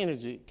extra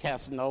energy,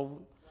 Casanova.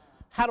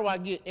 How do I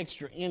get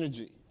extra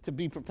energy to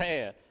be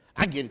prepared?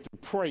 I get it through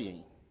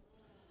praying.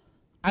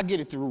 I get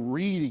it through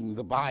reading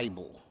the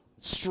Bible,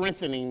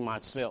 strengthening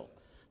myself.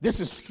 This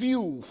is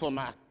fuel for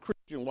my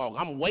Christian walk.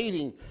 I'm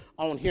waiting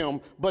on him,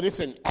 but it's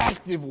an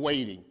active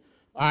waiting.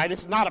 All right,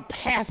 it's not a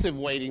passive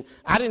waiting.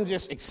 I didn't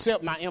just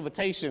accept my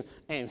invitation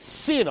and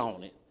sit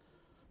on it.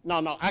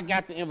 No, I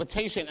got the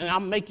invitation, and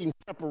I'm making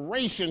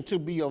preparation to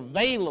be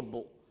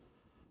available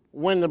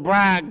when the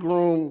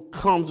bridegroom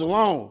comes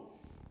along.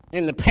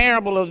 In the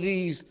parable of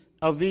these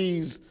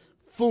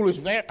foolish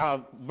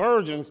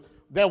virgins,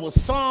 there were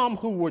some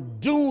who were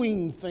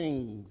doing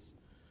things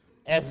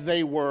as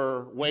they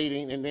were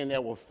waiting, and then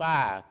there were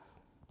 5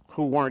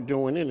 who weren't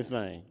doing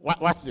anything.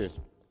 Watch this,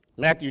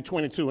 Matthew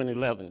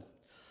 22:11.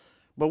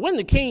 But when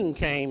the king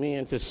came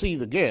in to see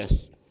the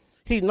guests,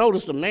 he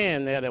noticed a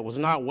man there that was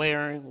not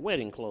wearing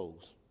wedding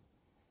clothes.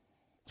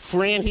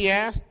 Friend, he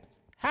asked,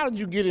 how did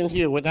you get in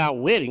here without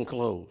wedding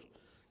clothes?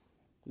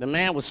 The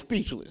man was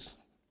speechless.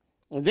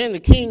 And then the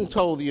king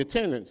told the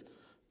attendants,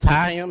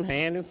 tie him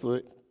hand and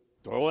foot,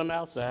 throw him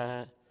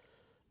outside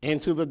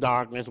into the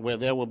darkness where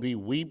there will be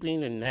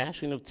weeping and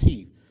gnashing of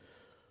teeth.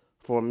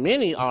 For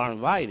many are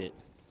invited,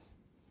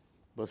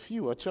 but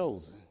few are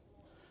chosen.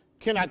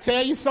 Can I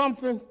tell you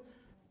something?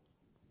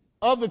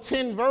 Of the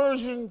 10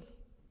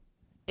 virgins,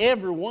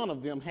 every one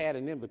of them had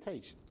an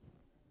invitation.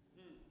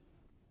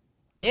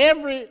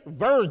 Every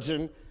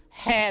virgin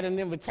had an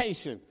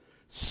invitation.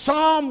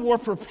 Some were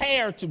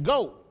prepared to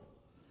go.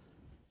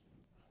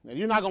 Now,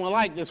 you're not going to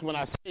like this when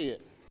I say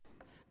it.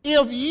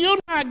 If you're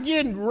not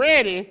getting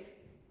ready,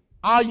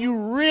 are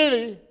you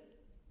really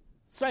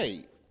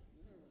saved?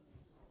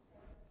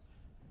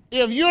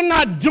 If you're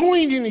not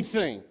doing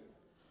anything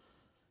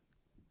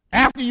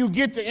after you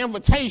get the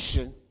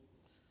invitation,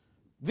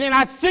 then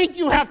I think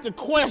you have to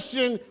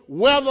question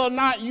whether or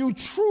not you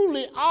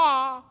truly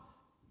are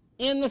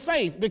in the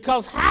faith.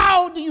 Because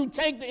how do you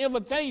take the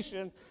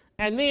invitation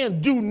and then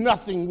do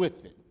nothing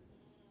with it?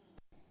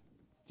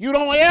 You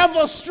don't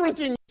ever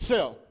strengthen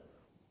yourself.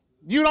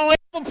 You don't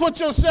ever put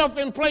yourself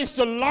in place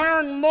to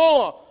learn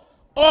more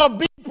or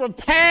be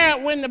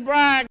prepared when the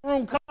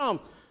bridegroom comes.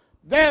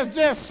 There's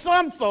just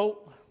some folk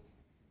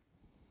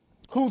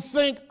who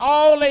think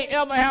all they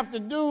ever have to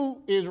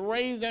do is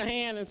raise their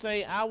hand and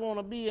say, I want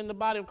to be in the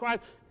body of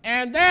Christ,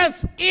 and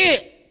that's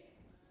it.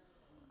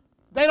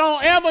 They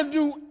don't ever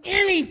do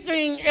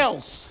anything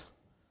else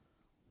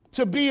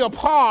to be a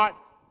part,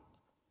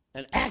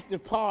 an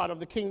active part of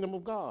the kingdom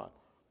of God.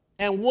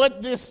 And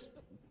what this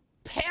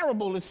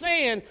parable is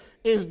saying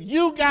is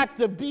you got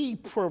to be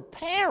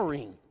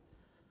preparing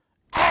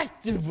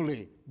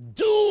actively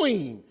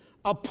doing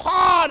a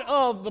part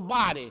of the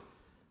body,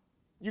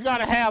 you got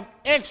to have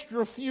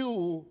extra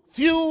fuel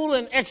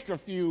and extra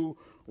fuel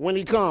when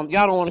he comes.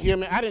 Y'all don't want to hear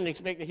me? I didn't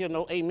expect to hear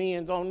no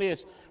amens on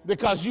this,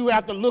 because you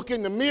have to look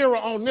in the mirror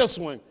on this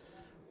one.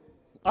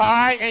 All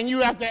right? And you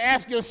have to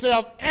ask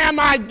yourself, am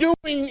I doing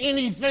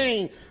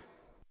anything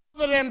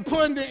other than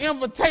putting the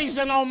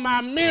invitation on my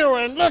mirror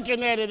and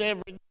looking at it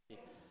every day?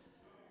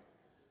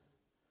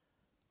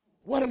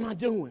 What am I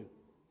doing?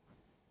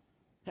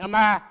 Am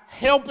I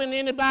helping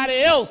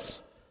anybody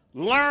else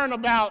learn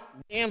about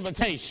the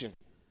invitation?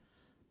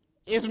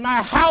 Is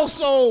my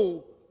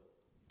household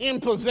in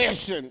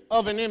possession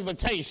of an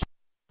invitation?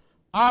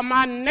 Are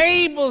my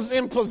neighbors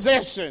in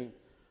possession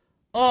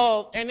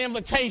of an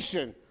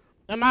invitation?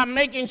 Am I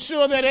making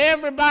sure that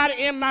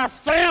everybody in my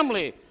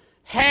family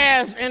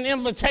has an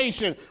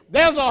invitation?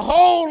 There's a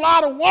whole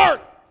lot of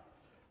work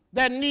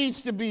that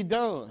needs to be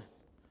done.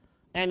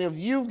 And if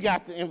you've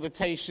got the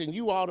invitation,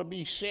 you ought to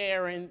be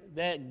sharing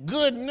that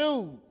good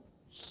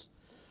news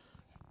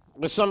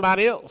with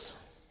somebody else.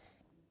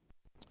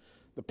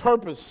 The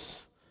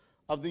purpose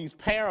of these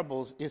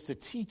parables is to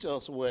teach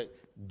us what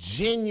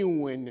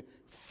genuine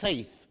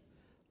faith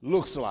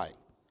looks like.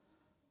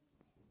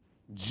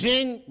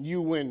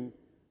 Genuine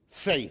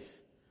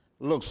faith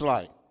looks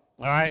like.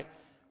 All right?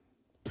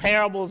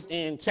 Parables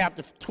in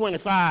chapter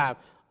 25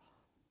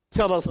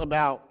 tell us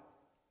about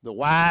the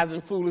wise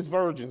and foolish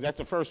virgins. That's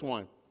the first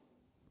one.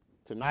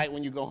 Tonight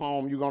when you go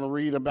home, you're going to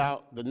read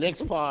about the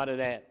next part of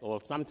that,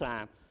 or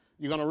sometime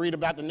you're going to read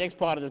about the next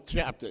part of the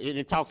chapter.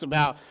 It talks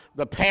about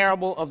the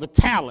parable of the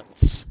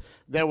talents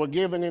that were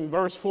given in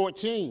verse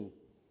 14.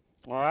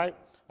 All right?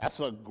 That's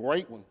a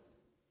great one.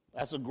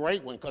 That's a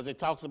great one, because it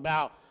talks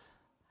about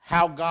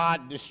how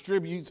God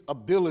distributes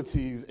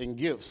abilities and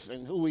gifts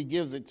and who he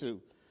gives it to,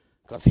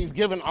 because he's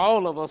given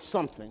all of us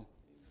something.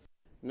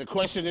 And the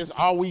question is,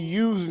 are we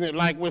using it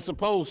like we're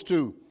supposed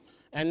to?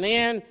 And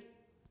then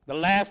the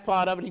last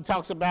part of it, he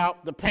talks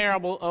about the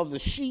parable of the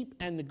sheep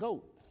and the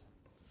goat.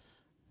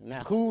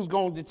 Now, who's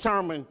going to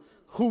determine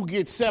who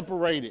gets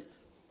separated?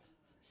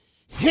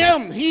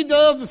 Him, he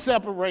does the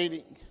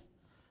separating.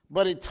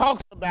 But it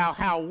talks about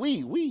how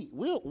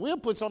we'll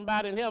put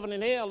somebody in heaven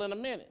and hell in a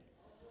minute,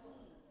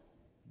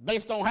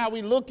 based on how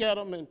we look at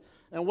them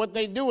and what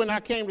they do. And I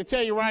came to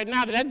tell you right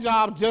now that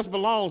job just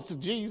belongs to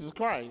Jesus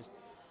Christ.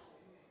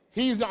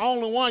 He's the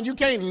only one. You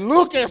can't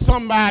look at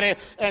somebody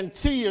and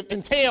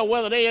tell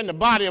whether they're in the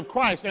body of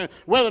Christ and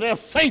whether they're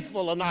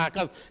faithful or not,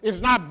 because it's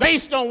not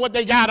based on what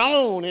they got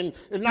on, and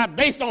it's not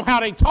based on how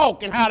they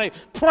talk and how they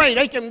pray.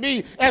 They can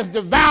be as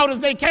devout as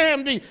they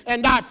can be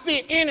and not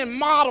fit any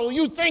model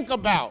you think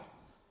about.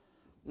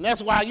 And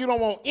that's why you don't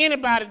want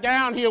anybody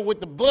down here with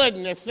the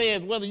button that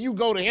says whether you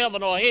go to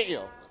heaven or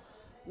hell.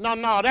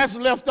 No, that's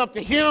left up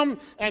to him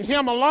and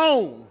him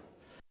alone.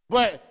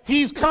 But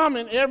he's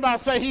coming. Everybody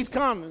say he's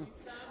coming.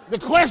 The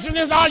question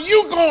is, are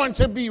you going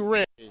to be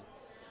ready?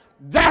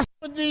 That's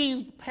what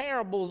these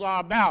parables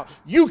are about.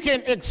 You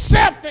can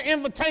accept the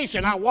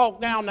invitation. I walk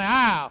down the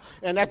aisle,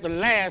 and that's the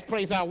last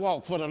place I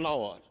walk for the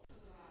Lord.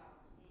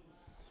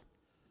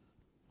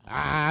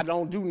 I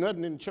don't do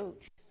nothing in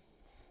church.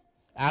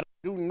 I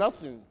don't do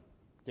nothing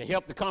to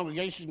help the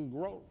congregation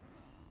grow.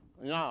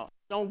 No, I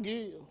don't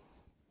give.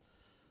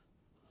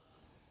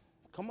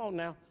 Come on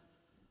now.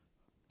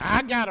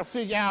 I got to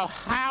figure out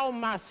how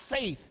my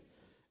faith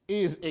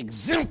is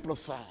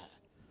exemplified.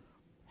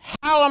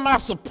 How am I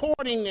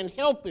supporting and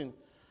helping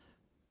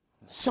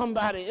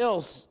somebody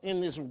else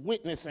in this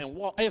witness and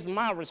walk? It's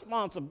my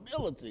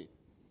responsibility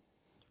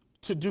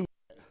to do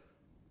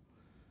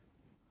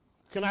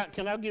that.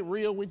 Can I get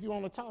real with you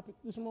on the topic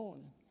this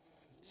morning?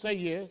 Say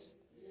yes.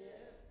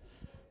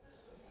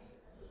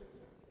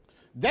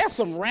 There's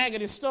some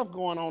raggedy stuff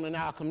going on in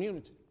our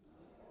community,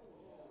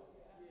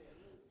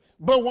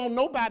 but won't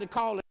nobody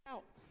call it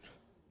out.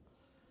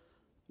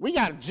 We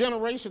got a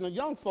generation of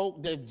young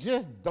folk that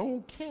just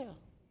don't care.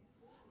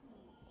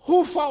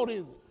 Whose fault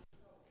is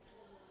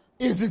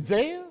it? Is it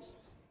theirs?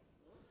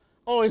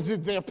 Or is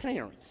it their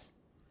parents?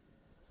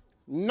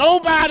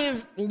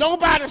 Nobody's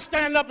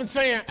standing up and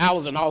saying, I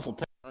was an awful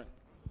parent.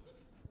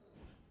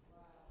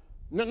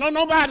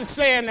 Nobody's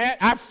saying that.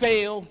 I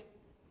failed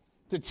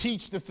to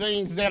teach the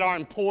things that are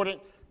important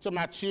to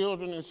my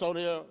children, and so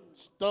they're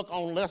stuck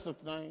on lesser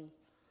things.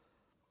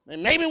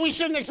 And maybe we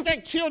shouldn't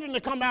expect children to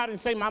come out and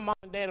say, my mom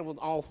and daddy was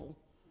awful.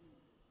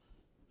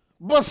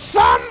 But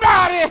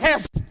somebody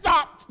has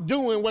stopped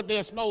doing what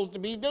they're supposed to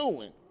be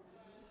doing.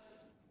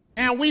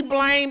 And we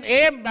blame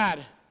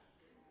everybody.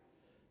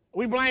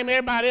 We blame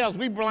everybody else.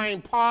 We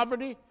blame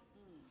poverty.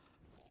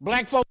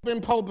 Black folk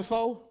been poor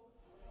before.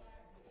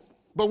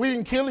 But we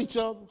didn't kill each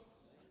other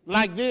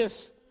like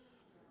this.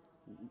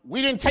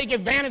 We didn't take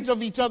advantage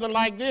of each other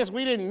like this.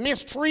 We didn't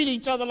mistreat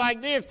each other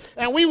like this.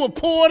 And we were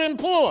poor than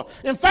poor.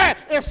 In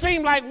fact, it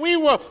seemed like we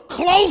were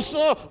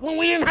closer when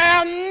we didn't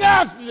have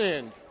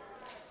nothing.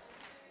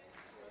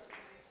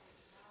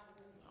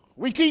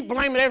 We keep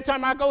blaming every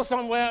time I go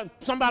somewhere,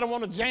 somebody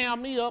want to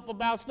jam me up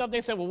about stuff.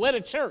 They say, well, where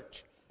the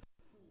church?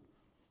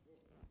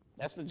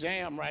 That's the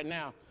jam right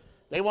now.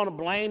 They want to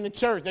blame the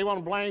church. They want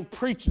to blame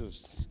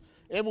preachers.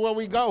 Everywhere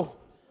we go.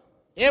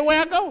 Everywhere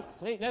I go.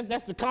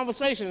 That's the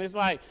conversation. It's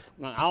like,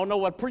 I don't know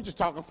what preacher's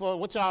talking for.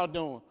 What y'all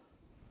doing?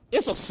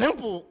 It's a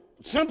simple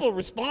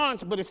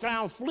response, but it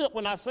sounds flip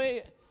when I say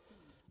it.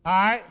 All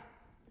right?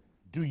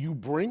 Do you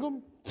bring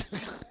them?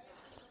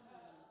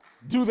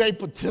 Do they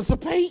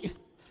participate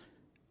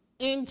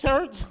in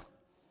church?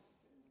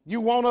 You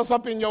want us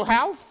up in your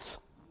house?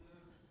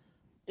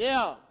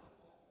 Yeah.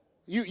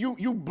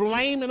 You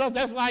blaming us.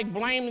 That's like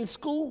blaming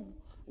school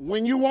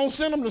when you won't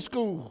send them to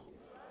school.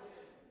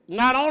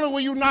 Not only will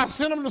you not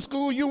send them to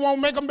school, you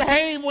won't make them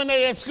behave when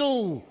they're at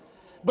school.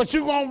 But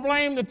you're going to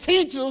blame the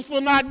teachers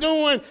for not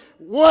doing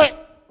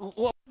what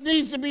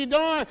needs to be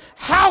done.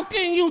 How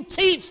can you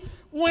teach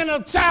when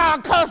a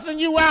child cussing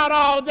you out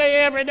all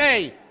day, every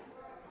day?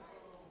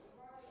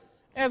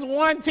 As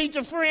one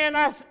teacher friend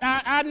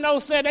I know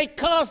said they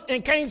cuss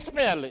and can't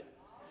spell it.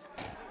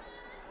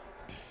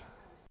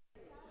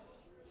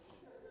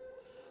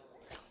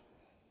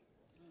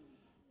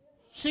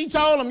 She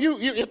told him,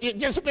 you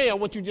just spell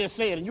what you just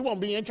said and you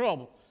won't be in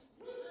trouble.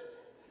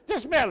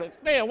 Just spell it.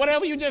 Spell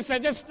whatever you just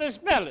said, just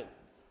spell it.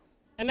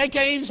 And they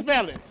can't even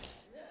spell it.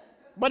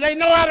 But they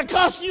know how to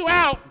cuss you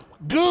out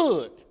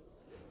good.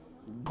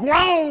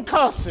 Grown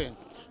cussing.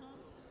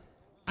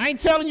 I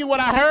ain't telling you what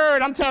I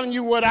heard. I'm telling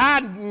you what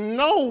I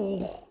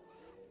know.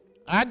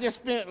 I just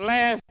spent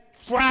last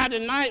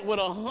Friday night with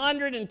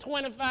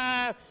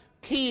 125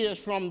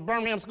 kids from the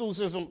Birmingham school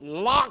system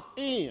locked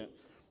in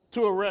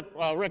to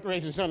a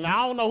recreation center.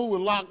 Now, I don't know who was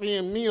locked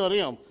in, me or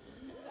them.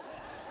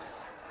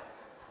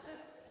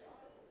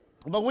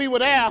 But we were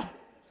there,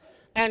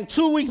 and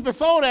 2 weeks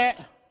before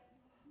that,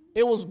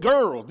 it was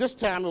girls. This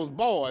time it was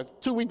boys.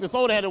 2 weeks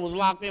before that, it was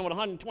locked in with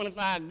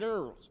 125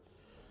 girls.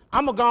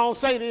 I'm going to go and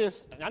say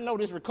this. I know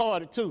this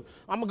recorded too.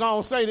 I'm going to go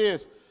and say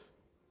this.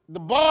 The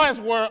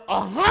boys were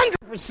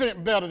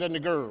 100% better than the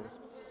girls.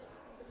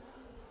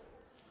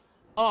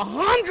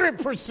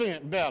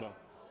 100% better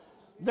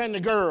than the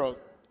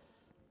girls.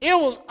 It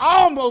was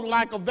almost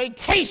like a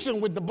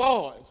vacation with the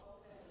boys.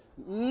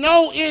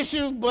 No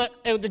issues,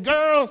 but the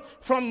girls,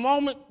 from the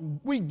moment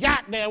we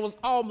got there, it was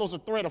almost a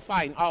threat of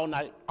fighting all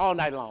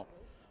night long.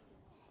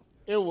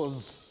 It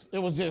was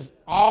just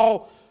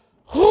all.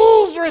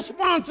 Whose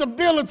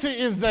responsibility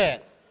is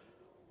that?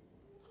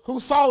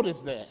 Whose fault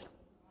is that?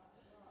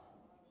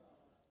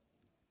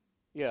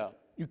 Yeah,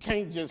 you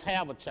can't just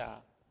have a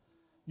child.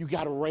 You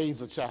got to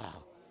raise a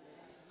child.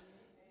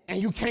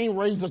 And you can't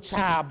raise a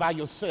child by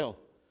yourself.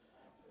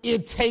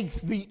 It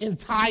takes the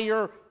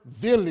entire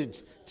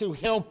village to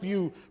help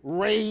you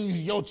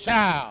raise your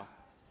child.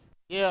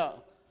 Yeah.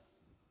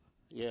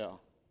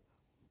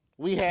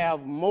 We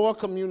have more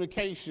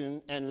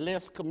communication and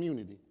less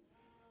community.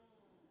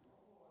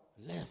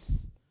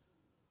 Less.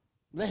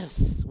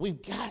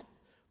 We've got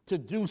to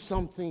do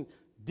something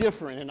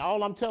different. And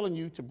all I'm telling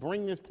you to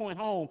bring this point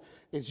home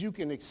is you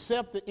can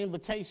accept the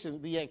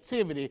invitation, the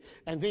activity,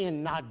 and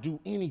then not do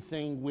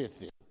anything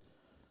with it.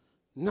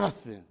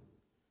 Nothing.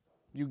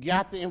 You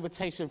got the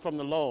invitation from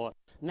the Lord.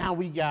 Now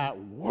we got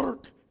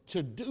work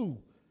to do.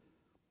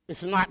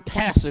 It's not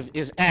passive,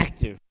 it's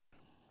active.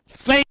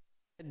 Faith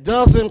that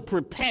doesn't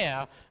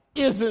prepare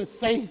isn't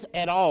faith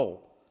at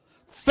all.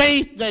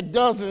 Faith that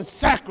doesn't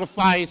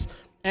sacrifice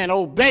and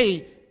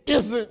obey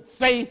isn't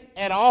faith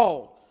at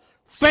all.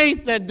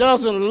 Faith that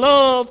doesn't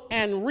love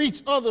and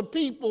reach other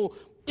people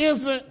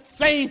isn't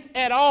faith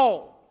at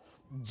all.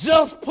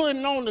 Just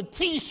putting on the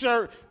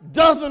t-shirt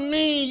doesn't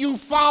mean you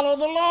follow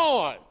the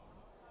Lord.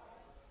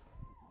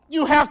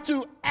 You have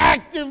to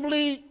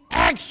actually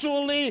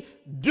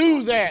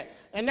do that.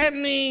 And that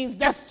means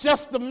that's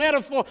just the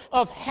metaphor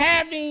of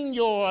having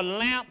your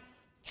lamp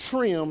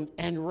trimmed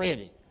and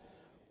ready.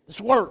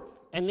 It's work.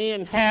 And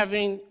then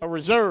having a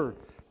reserve.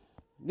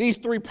 These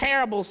three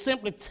parables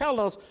simply tell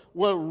us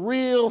what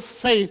real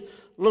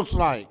faith looks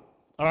like.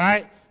 All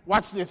right?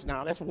 Watch this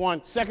now. That's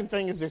one. Second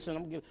thing is this,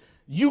 and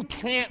you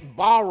can't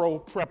borrow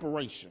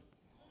preparation.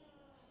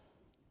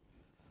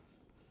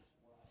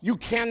 You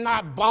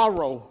cannot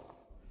borrow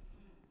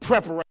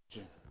preparation.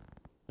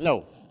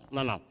 No,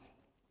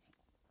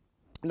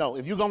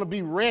 if you're going to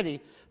be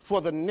ready for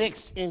the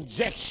next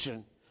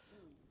injection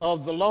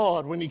of the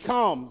Lord when he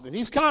comes, and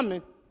he's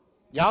coming,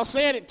 y'all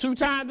said it 2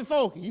 times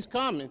before, he's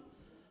coming.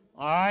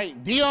 All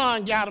right,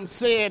 Dion got him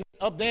said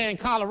up there in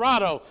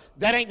Colorado,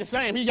 that ain't the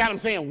same. He got him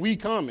saying, we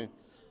coming.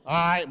 All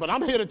right, but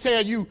I'm here to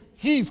tell you,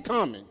 he's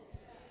coming.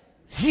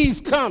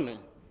 He's coming.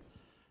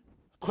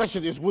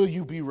 Question is, will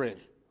you be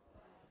ready?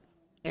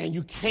 And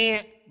you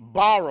can't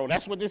borrow.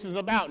 That's what this is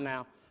about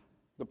now.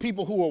 The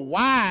people who are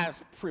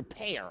wise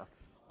prepare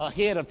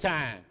ahead of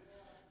time.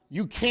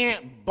 You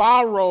can't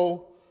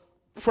borrow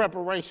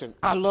preparation.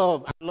 I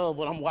love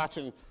what I'm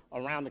watching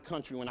around the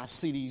country when I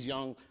see these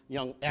young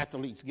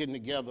athletes getting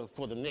together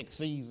for the next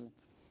season.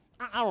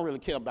 I don't really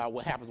care about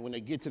what happens when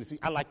they get to the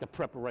season. I like the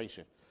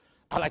preparation.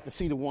 I like to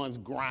see the ones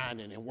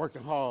grinding and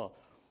working hard.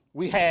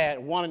 We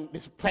had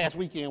this past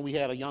weekend, we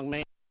had a young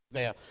man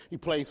there. He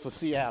plays for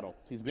Seattle.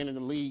 He's been in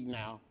the league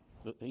now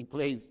He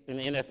plays in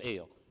the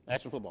NFL,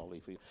 National Football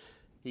League.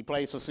 He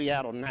plays for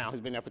Seattle now.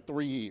 He's been there for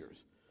 3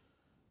 years.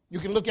 You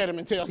can look at him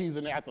and tell he's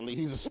an athlete.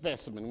 He's a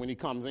specimen when he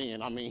comes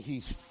in. I mean,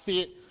 he's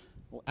fit.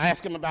 I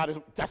asked him about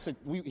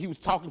he was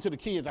talking to the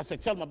kids. I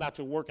said, tell him about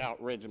your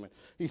workout regimen.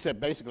 He said,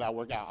 basically, I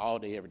work out all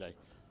day, every day.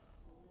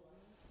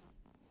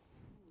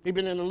 He's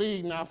been in the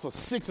league now for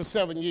 6 or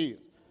 7 years.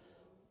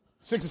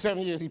 6 or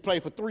 7 years, he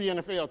played for 3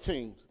 NFL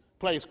teams.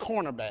 Plays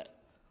cornerback,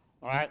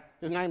 all right?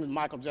 His name is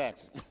Michael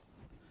Jackson.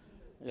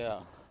 Yeah,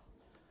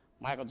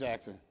 Michael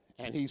Jackson.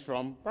 And he's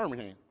from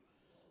Birmingham.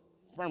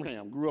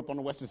 Grew up on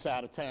the western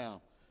side of town.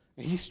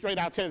 And he straight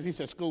out tells me, he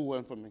said, school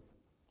wasn't for me.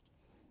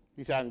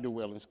 He said, I didn't do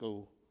well in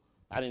school.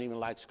 I didn't even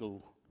like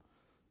school.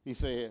 He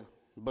said,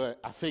 but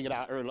I figured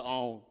out early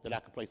on that I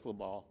could play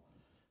football.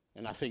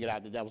 And I figured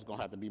out that was going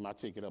to have to be my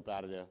ticket up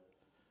out of there.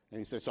 And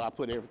he said, so I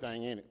put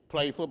everything in it.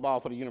 Played football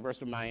for the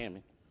University of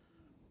Miami.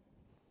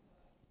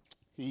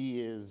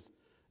 He is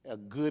a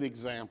good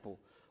example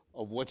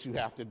of what you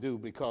have to do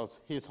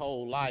because his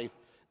whole life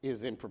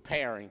is in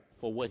preparing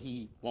for what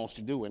he wants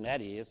to do, and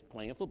that is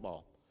playing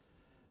football.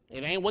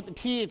 It ain't what the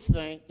kids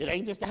think. It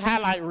ain't just a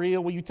highlight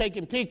reel where you're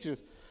taking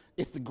pictures.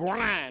 It's the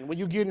grind where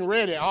you're getting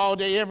ready all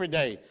day, every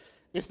day.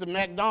 It's the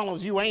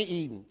McDonald's you ain't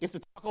eating. It's the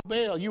Taco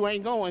Bell you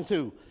ain't going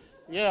to.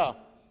 Yeah,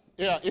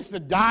 it's the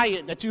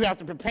diet that you have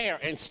to prepare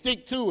and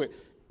stick to it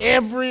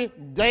every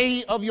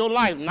day of your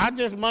life, not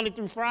just Monday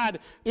through Friday.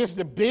 It's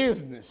the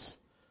business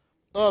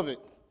of it.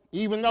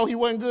 Even though he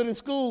wasn't good in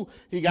school,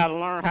 he got to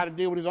learn how to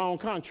deal with his own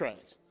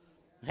contracts.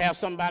 Have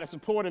somebody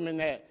support him in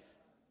that.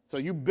 So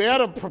you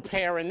better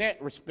prepare in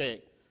that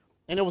respect.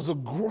 And it was a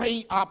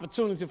great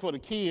opportunity for the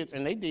kids,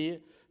 and they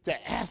did,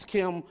 to ask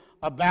him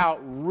about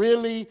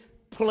really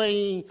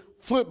playing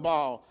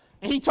football.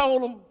 And he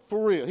told them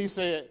for real.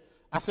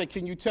 I said,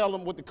 can you tell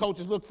them what the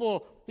coaches look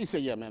for? He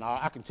said, yeah, man,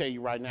 I can tell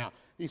you right now.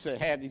 He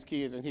said, have these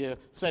kids in here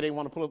say they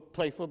want to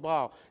play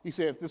football. He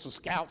said, if this was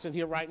scouts in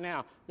here right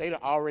now, they'd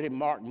have already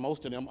marked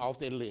most of them off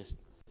their list.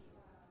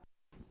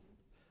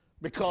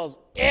 Because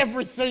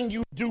everything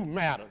you do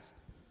matters.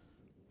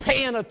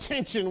 Paying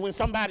attention when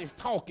somebody's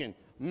talking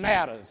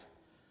matters.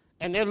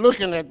 And they're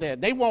looking at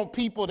that. They want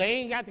people, they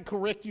ain't got to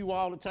correct you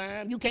all the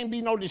time. You can't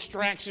be no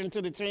distraction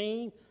to the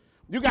team.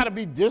 You got to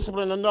be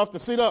disciplined enough to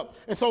sit up.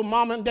 And so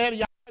mom and daddy,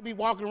 y'all might be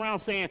walking around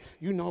saying,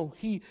 you know,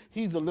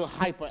 he's a little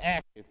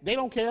hyperactive. They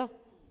don't care.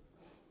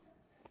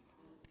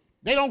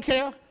 They don't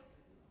care.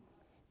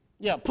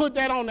 Yeah, put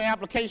that on the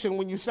application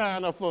when you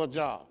sign up for a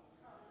job.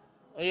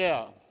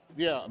 Yeah,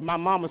 my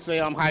mama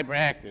say I'm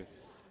hyperactive.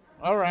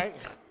 All right.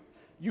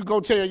 You go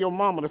tell your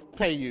mama to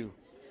pay you.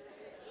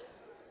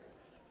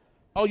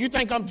 Oh, you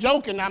think I'm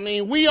joking? I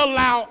mean, we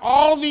allow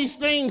all these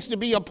things to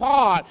be a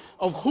part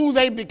of who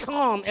they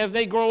become as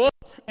they grow up.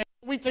 And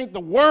we think the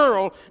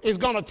world is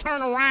going to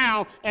turn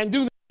around and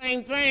do the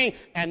same thing.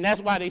 And that's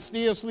why they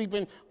still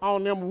sleeping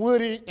on them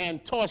Woody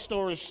and Toy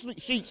Story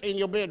sheets in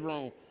your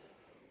bedroom.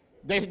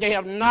 They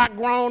have not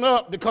grown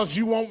up because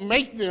you won't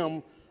make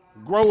them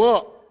grow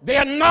up.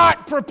 They're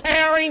not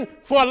preparing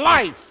for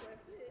life.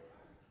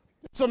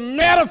 It's a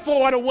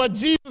metaphor to what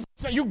Jesus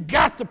said. You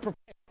got to prepare.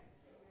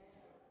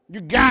 You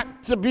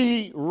got to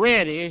be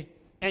ready,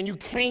 and you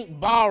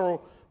can't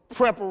borrow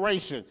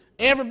preparation.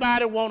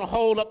 Everybody want to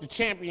hold up the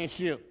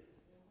championship.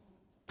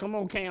 Come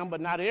on, Cam,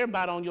 but not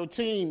everybody on your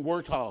team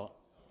worked hard.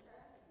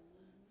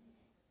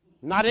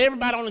 Not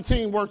everybody on the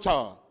team worked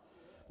hard.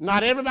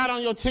 Not everybody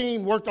on your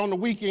team worked on the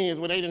weekends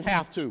when they didn't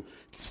have to.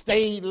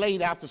 Stayed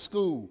late after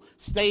school.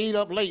 Stayed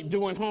up late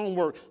doing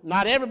homework.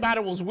 Not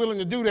everybody was willing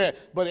to do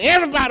that, but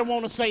everybody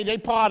want to say they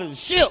part of the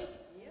ship.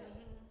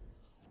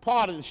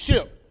 Part of the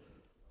ship.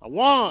 I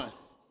won.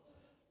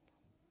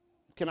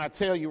 Can I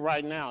tell you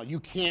right now, you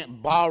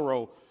can't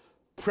borrow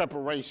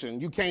preparation.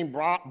 You can't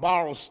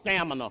borrow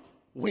stamina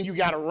when you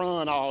got to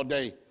run all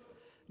day.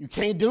 You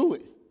can't do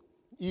it.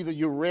 Either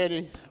you're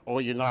ready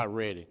or you're not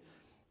ready.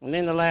 And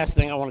then the last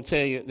thing I want to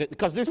tell you,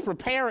 because this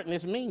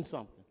preparedness means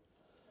something.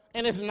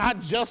 And it's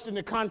not just in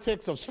the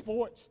context of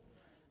sports.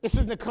 It's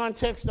in the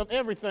context of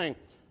everything.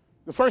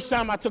 The first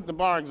time I took the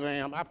bar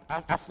exam,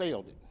 I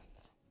failed it.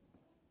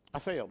 I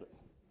failed it.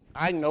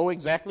 I know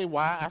exactly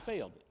why I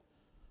failed it.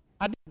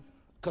 I didn't,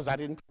 because I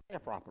didn't prepare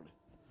properly.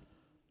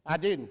 I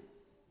did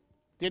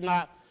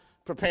not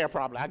prepare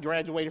properly. I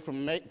graduated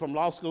from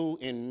law school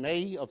in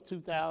May of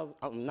 2000.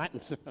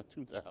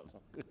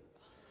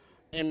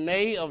 In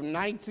May of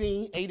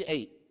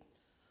 1988.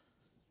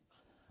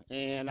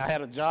 And I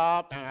had a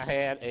job, and I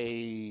had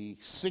a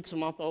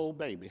 6-month-old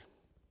baby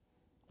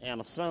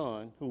and a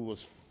son who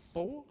was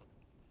 5.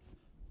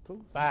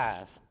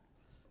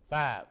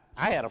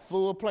 I had a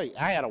full plate.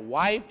 I had a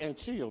wife and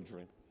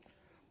children,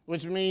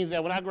 which means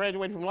that when I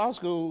graduated from law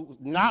school,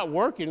 not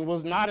working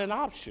was not an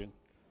option.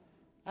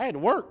 I had to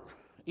work.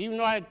 Even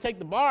though I had to take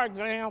the bar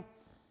exam,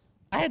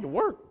 I had to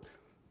work.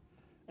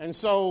 And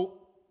so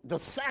the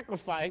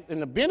sacrifice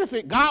and the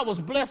benefit, God was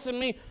blessing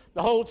me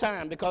the whole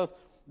time because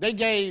they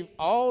gave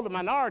all the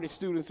minority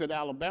students at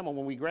Alabama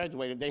when we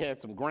graduated, they had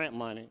some grant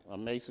money.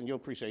 Mason, you'll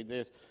appreciate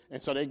this.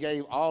 And so they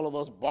gave all of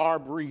us bar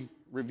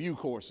review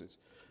courses.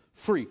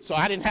 Free. So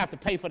I didn't have to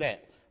pay for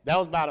that. That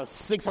was about a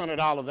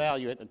 $600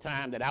 value at the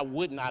time that I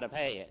would not have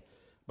had,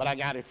 but I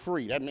got it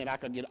free. That meant I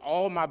could get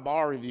all my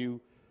bar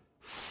review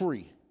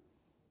free,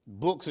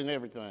 books and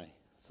everything.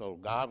 So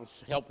God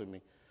was helping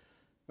me.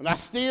 And I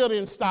still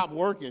didn't stop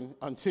working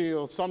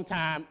until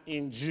sometime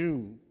in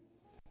June,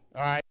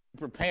 all right,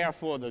 prepare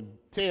for the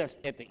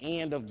test at the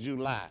end of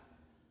July.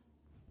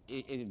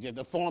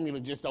 The formula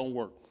just don't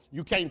work.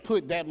 You can't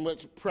put that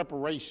much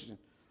preparation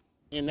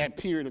in that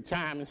period of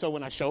time. And so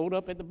when I showed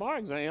up at the bar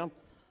exam,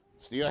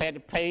 still had to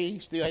pay,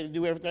 still had to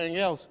do everything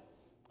else,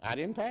 I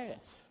didn't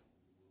pass.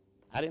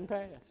 There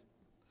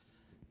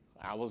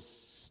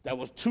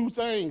was two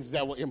things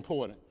that were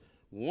important.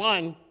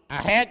 One,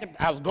 I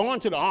was going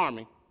to the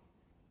Army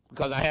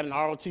because I had an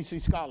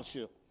ROTC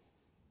scholarship.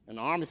 And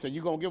the Army said,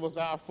 you're going to give us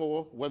our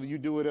four, whether you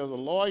do it as a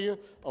lawyer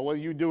or whether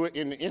you do it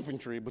in the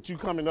infantry, but you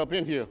coming up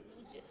in here.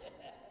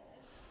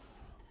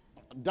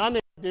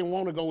 Didn't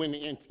want to go in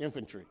the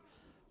infantry.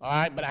 All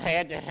right, but I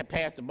had to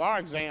pass the bar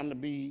exam to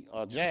be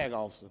a JAG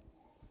officer.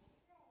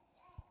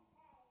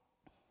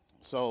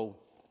 So,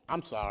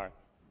 I'm sorry.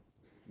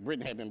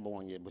 Brittany hadn't been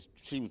born yet, but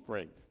she was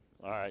pregnant.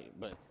 All right,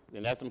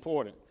 and that's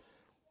important.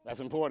 That's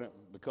important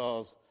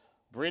because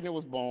Brittany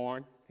was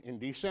born in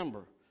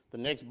December. The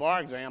next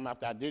bar exam,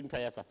 after I didn't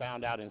pass, I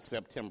found out in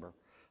September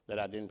that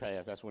I didn't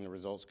pass. That's when the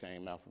results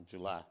came out from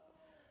July.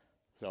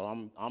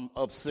 So I'm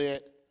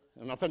upset.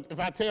 And if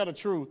I tell the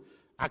truth,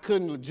 I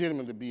couldn't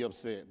legitimately be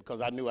upset because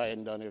I knew I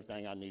hadn't done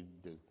everything I needed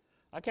to do.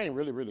 I came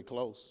really, really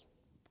close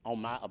on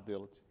my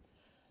ability.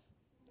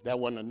 That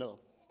wasn't enough.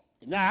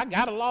 Now, I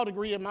got a law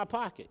degree in my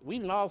pocket. We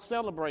didn't all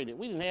celebrate it.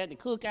 We didn't have to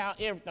cook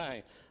out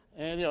everything.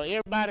 And,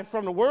 everybody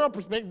from the world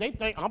perspective, they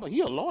think,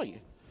 he a lawyer.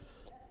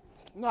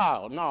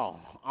 No,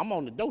 I'm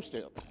on the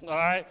doorstep, all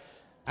right?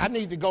 I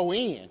need to go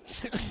in.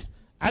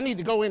 I need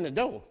to go in the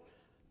door.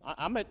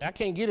 I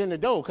can't get in the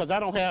door because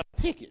I don't have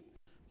a ticket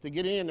to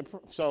get in.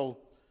 So,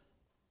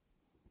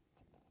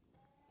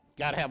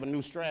 got to have a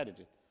new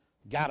strategy.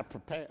 Got to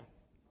prepare.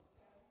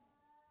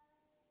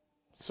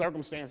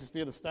 Circumstances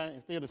still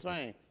the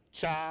same.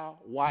 Child,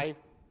 wife,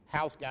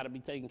 house got to be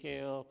taken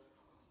care of.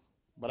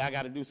 But I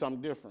got to do something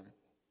different.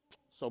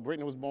 So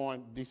Brittany was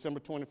born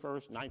December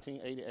 21st,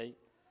 1988.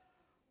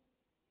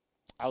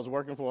 I was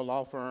working for a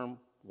law firm,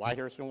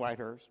 Whitehurst and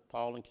Whitehurst,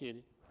 Paul and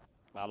Kitty.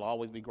 I'll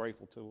always be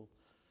grateful to them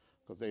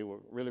because they were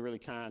really, really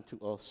kind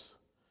to us.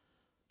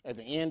 At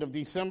the end of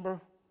December,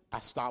 I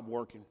stopped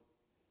working.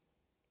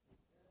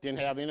 Didn't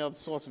have any other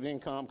source of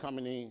income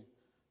coming in.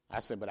 I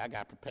said, but I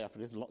got to prepare for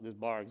this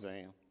bar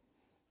exam.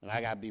 And I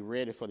got to be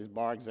ready for this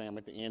bar exam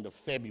at the end of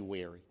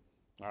February.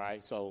 All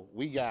right, so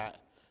we got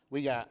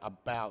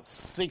about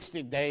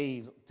 60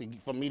 days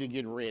for me to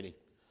get ready.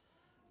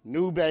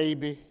 New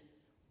baby.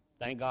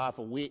 Thank God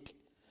for WIC.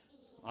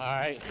 All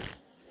right.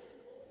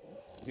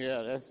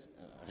 Yeah,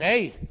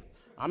 hey,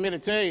 I'm here to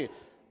tell you,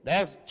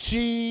 that's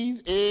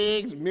cheese,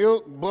 eggs,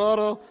 milk,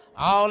 butter,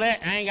 all that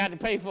I ain't got to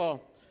pay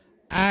for.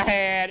 I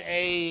had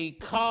a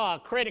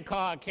credit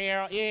card,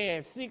 Carol. Yeah,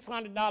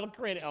 $600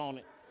 credit on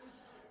it.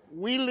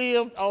 We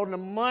lived on the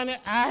money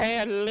I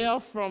had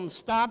left from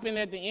stopping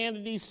at the end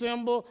of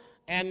December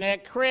and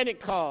that credit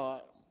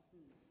card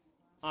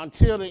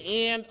until the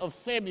end of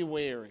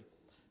February.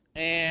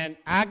 And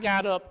I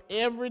got up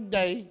every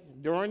day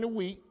during the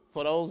week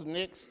for those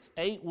next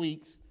 8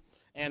 weeks,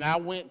 and I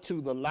went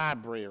to the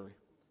library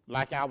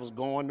like I was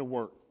going to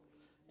work.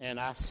 And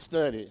I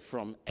studied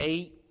from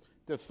 8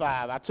 to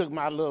 5. I took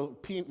my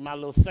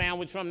little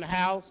sandwich from the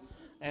house,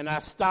 and I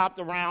stopped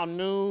around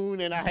noon,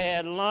 and I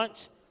had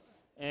lunch.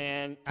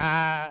 And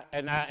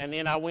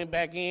then I went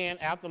back in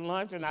after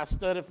lunch and I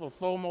studied for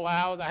 4 more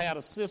hours. I had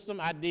a system.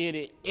 I did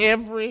it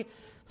every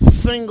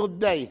single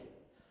day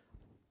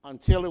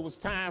until it was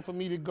time for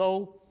me to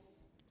go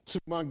to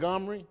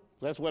Montgomery.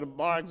 That's where the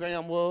bar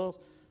exam was.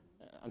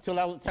 Until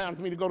that was time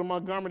for me to go to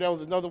Montgomery, there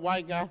was another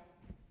white guy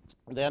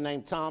there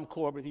named Tom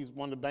Corbett. He's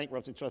one of the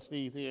bankruptcy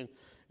trustees here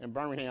in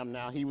Birmingham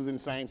now. He was in the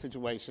same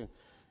situation.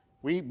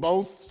 We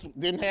both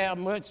didn't have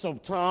much, so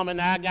Tom and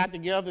I got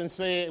together and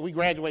said, we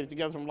graduated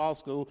together from law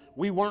school.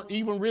 We weren't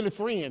even really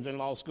friends in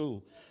law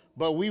school,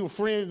 but we were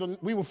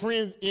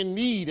friends in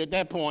need at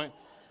that point.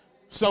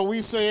 So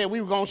we said we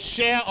were going to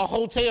share a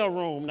hotel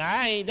room.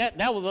 Now,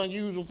 that was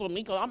unusual for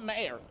me because I'm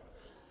married,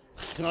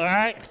 all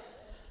right?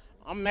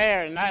 I'm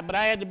married, but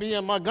I had to be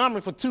in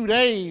Montgomery for 2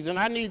 days, and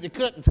I needed to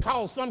cut the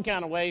cost some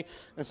kind of way.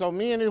 And so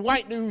me and this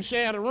white dude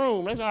shared a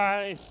room. That's all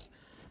right.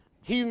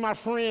 He's my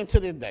friend to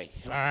this day,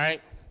 all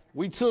right?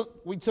 We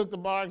took the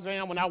bar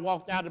exam. When I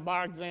walked out of the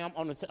bar exam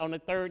on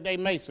the third day,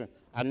 Mason,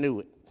 I knew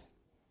it.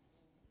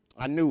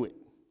 I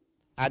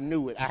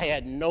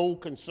had no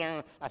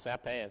concern. I said, I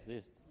passed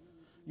this.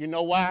 You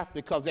know why?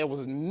 Because there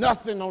was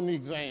nothing on the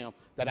exam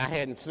that I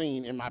hadn't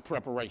seen in my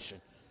preparation.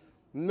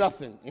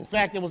 Nothing. In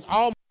fact, it was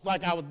almost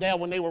like I was there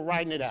when they were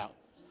writing it out.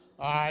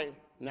 All right?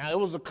 Now, it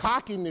was a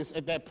cockiness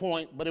at that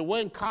point, but it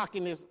wasn't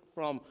cockiness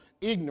from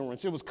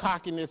ignorance. It was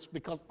cockiness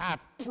because I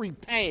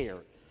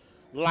prepared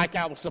like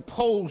I was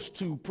supposed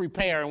to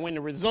prepare. And when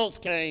the results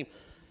came,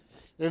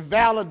 It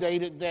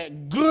validated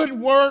that good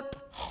work,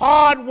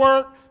 hard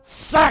work,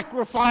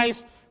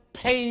 sacrifice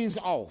pays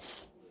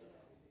off.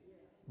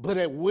 But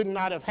it would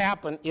not have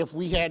happened if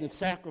we hadn't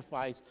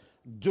sacrificed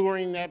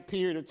during that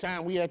period of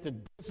time. We had to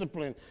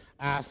discipline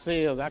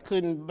ourselves. I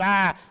couldn't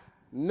buy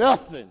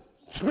nothing.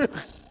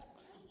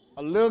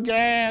 A little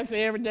gas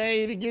every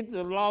day to get to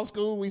the law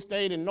school. We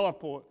stayed in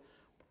Northport.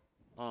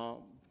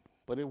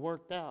 But it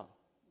worked out.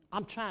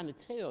 I'm trying to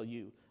tell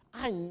you,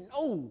 I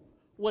know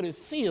what it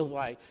feels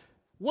like.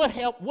 What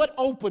helped? What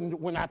opened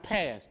when I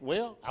passed?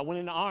 Well, I went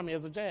in the Army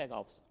as a JAG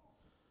officer.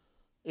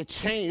 It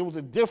changed. It was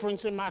a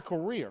difference in my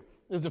career.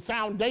 It's the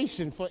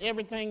foundation for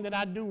everything that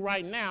I do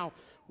right now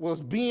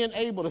was being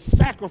able to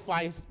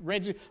sacrifice,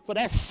 Reggie, for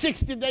that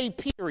 60-day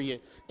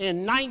period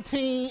in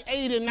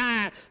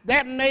 1989.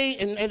 That made,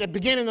 at the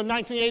beginning of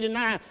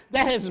 1989,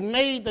 that has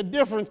made the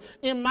difference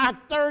in my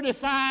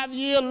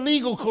 35-year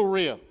legal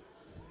career.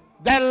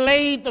 That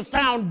laid the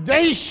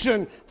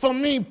foundation for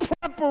me,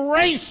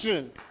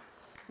 preparation.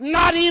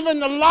 Not even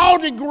the law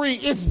degree,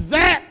 it's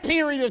that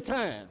period of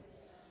time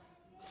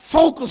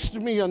focused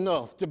me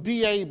enough to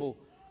be able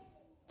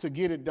to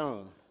get it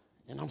done.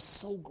 And I'm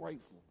so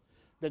grateful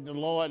that the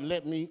Lord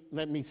let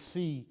me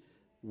see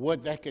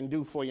what that can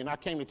do for you. And I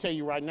came to tell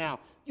you right now,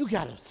 you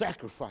got to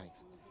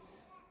sacrifice.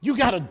 You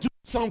got to do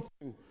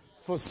something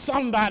for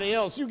somebody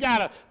else. You got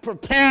to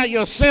prepare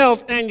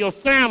yourself and your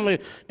family.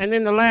 And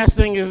then the last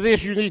thing is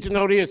this, you need to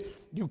know this,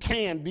 you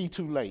can be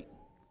too late.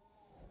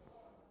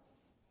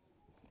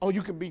 Oh,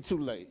 you can be too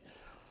late.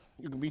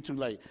 You can be too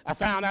late. I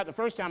found out the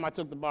first time I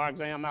took the bar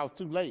exam, I was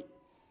too late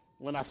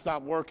when I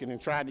stopped working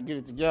and tried to get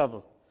it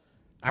together.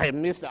 I had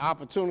missed the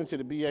opportunity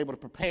to be able to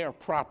prepare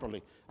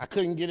properly. I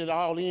couldn't get it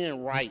all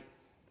in right.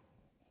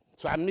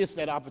 So I missed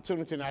that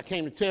opportunity, and I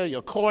came to tell you,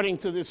 according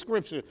to this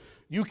scripture,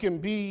 you can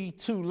be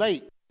too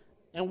late.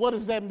 And what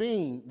does that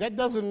mean? That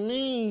doesn't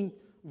mean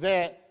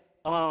that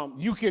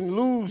you can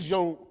lose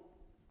your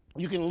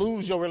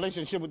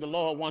relationship with the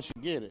Lord once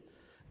you get it.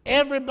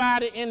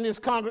 Everybody in this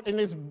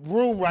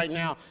room right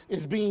now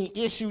is being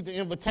issued the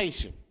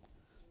invitation.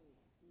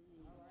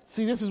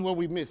 See, this is where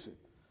we miss it.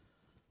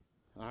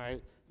 All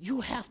right? You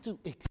have to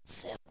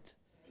accept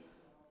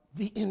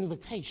the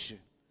invitation,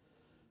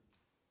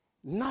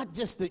 not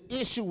just the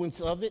issuance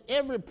of it.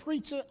 Every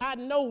preacher I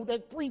know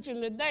that's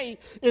preaching today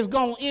is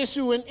going to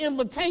issue an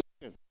invitation.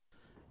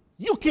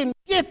 You can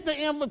get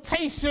the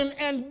invitation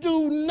and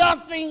do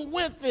nothing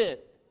with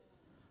it.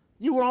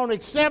 You won't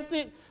accept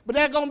it, but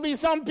there are going to be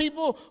some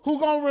people who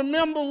going to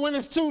remember when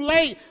it's too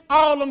late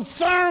all them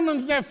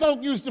sermons that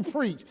folk used to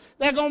preach.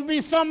 There's going to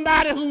be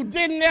somebody who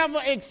didn't ever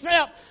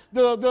accept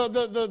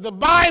the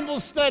Bible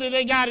study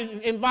they got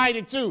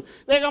invited to.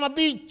 They're going to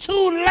be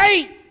too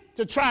late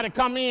to try to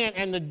come in,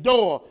 and the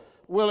door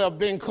will have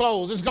been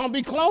closed. It's going to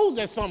be closed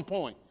at some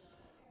point.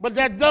 But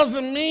that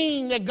doesn't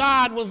mean that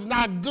God was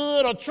not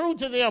good or true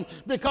to them,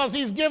 because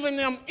he's giving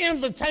them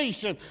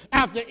invitation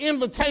after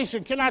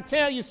invitation. Can I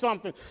tell you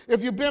something?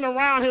 If you've been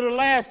around here the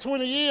last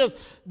 20 years,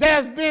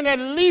 there's been at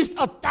least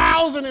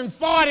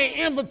 1,040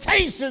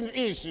 invitations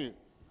issued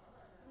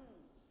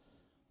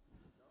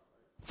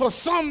for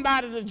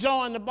somebody to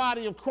join the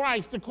body of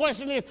Christ. The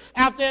question is,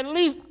 after at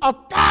least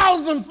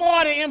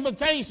 1,040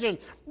 invitations,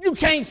 you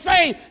can't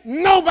say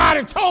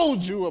nobody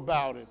told you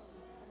about it.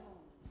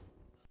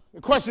 The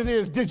question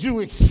is, did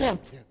you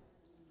accept him?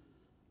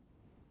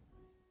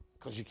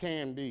 Because you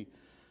can be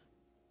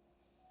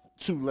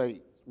too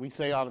late. We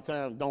say all the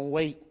time, don't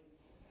wait.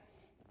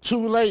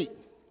 Too late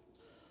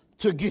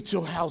to get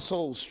your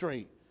household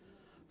straight.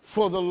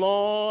 For the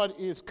Lord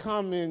is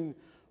coming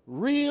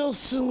real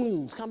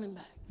soon. He's coming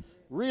back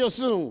real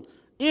soon.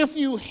 If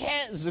you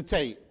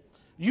hesitate,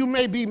 you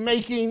may be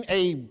making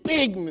a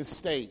big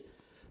mistake.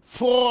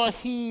 For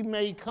he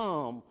may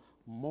come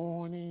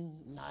morning,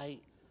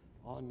 night,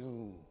 or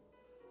noon.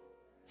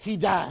 He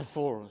died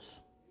for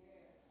us.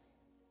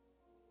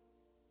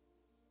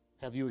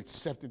 Have you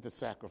accepted the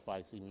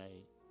sacrifice he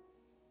made?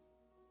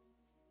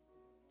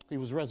 He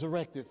was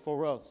resurrected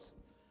for us.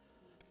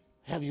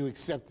 Have you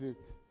accepted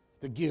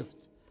the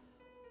gift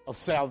of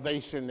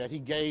salvation that he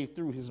gave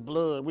through his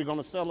blood? We're going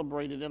to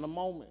celebrate it in a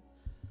moment.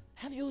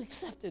 Have you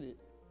accepted it?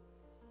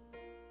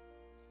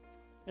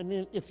 And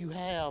then if you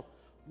have,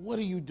 what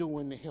are you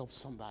doing to help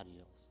somebody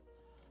else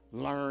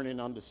learn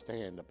and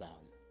understand about it?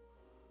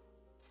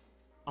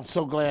 I'm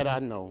so glad I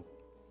know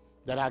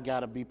that I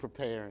got to be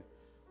prepared.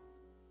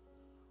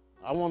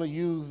 I want to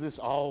use this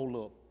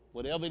all up.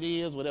 Whatever it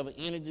is, whatever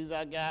energies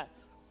I got,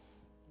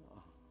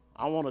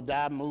 I want to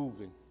die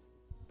moving.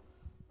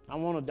 I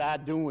want to die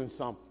doing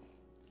something.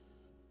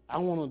 I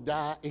want to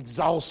die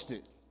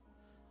exhausted.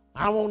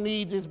 I won't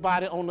need this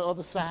body on the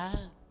other side.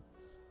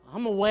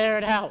 I'm going to wear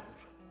it out.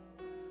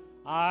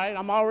 All right?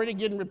 I'm already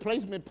getting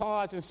replacement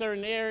parts in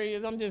certain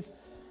areas. I'm going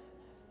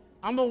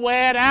to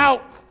wear it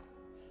out.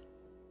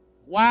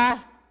 Why?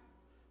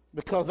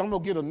 Because I'm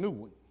going to get a new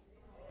one.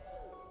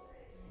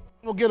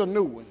 I'm going to get a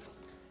new one.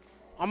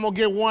 I'm going to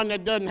get one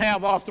that doesn't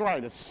have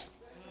arthritis.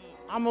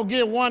 I'm going to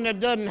get one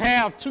that doesn't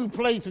have 2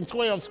 plates and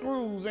 12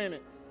 screws in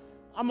it.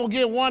 I'm going to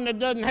get one that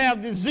doesn't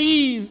have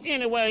disease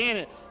anywhere in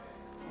it.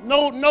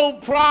 No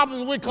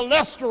problems with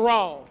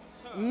cholesterol.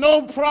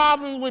 No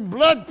problems with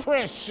blood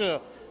pressure.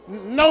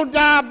 No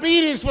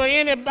diabetes for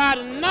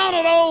anybody. None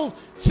of those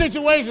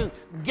situations.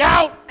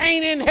 Gout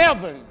ain't in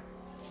heaven.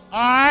 All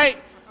right?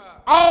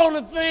 All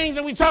the things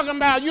that we're talking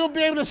about, you'll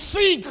be able to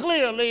see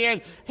clearly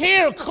and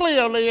hear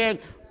clearly, and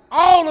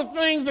all the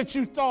things that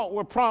you thought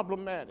were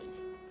problematic,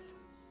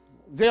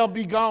 they'll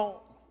be gone.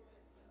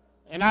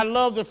 And I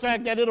love the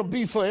fact that it'll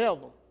be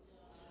forever.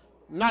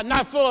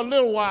 Not for a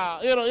little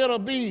while. It'll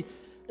be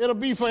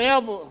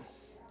forever.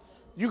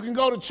 You can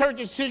go to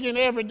Church's Chicken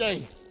every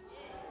day.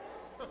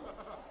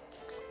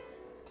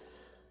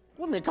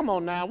 Well, I mean, come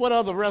on now. What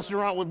other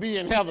restaurant would be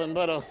in heaven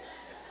but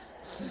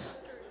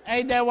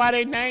ain't that why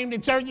they named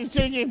it Church's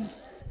Chicken?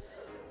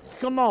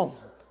 Come on.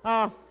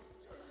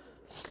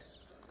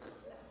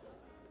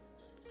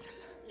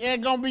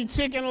 It's going to be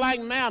chicken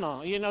like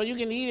manna. You know, you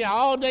can eat it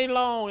all day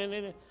long,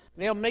 and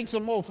they'll make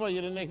some more for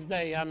you the next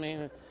day. I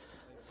mean,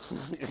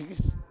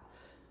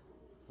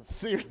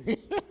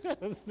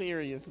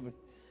 seriously.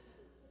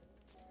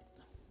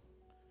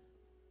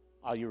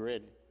 Are you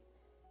ready?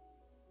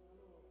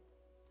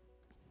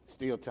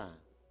 Still time.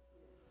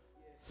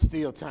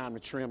 Still time to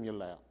trim your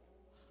lap.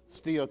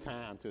 Still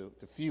time to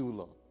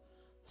fuel up.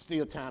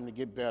 Still time to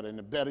get better. And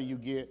the better you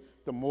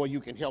get, the more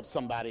you can help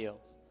somebody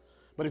else.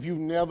 But if you've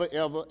never,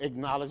 ever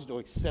acknowledged or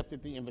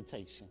accepted the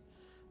invitation,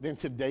 then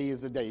today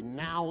is the day.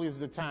 Now is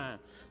the time.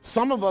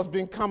 Some of us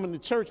been coming to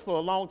church for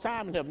a long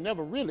time and have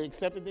never really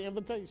accepted the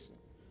invitation.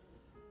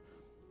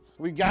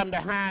 We've gotten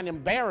behind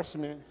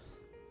embarrassment.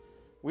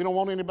 We don't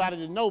want anybody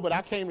to know, but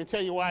I came to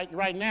tell you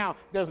right now,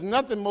 there's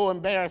nothing more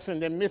embarrassing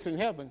than missing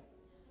heaven.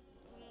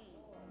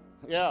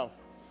 Yeah.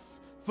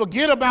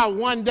 Forget about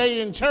one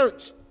day in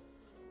church.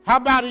 How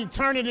about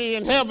eternity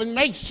in heaven?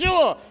 Make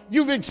sure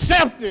you've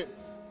accepted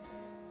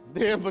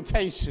the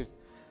invitation.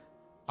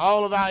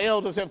 All of our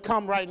elders have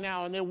come right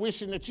now, and they're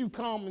wishing that you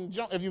come and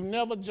join. If you've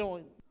never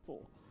joined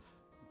before,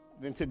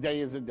 then today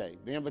is the day.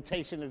 The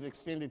invitation is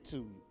extended to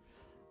you.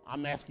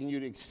 I'm asking you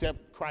to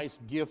accept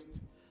Christ's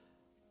gift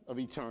of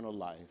eternal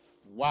life.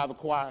 While the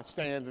choir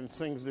stands and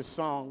sings this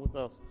song with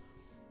us,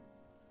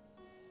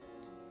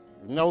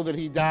 know that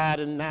he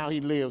died and now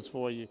he lives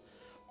for you.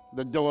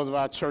 The doors of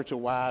our church are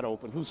wide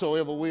open.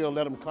 Whosoever will,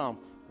 let him come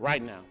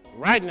right now,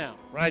 right now,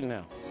 right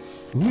now.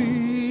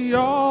 We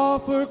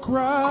offer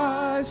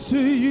Christ to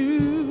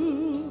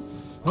you,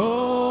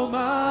 oh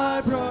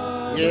my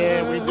brother.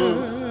 Yeah, we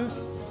do.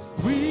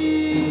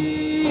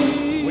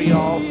 We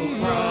offer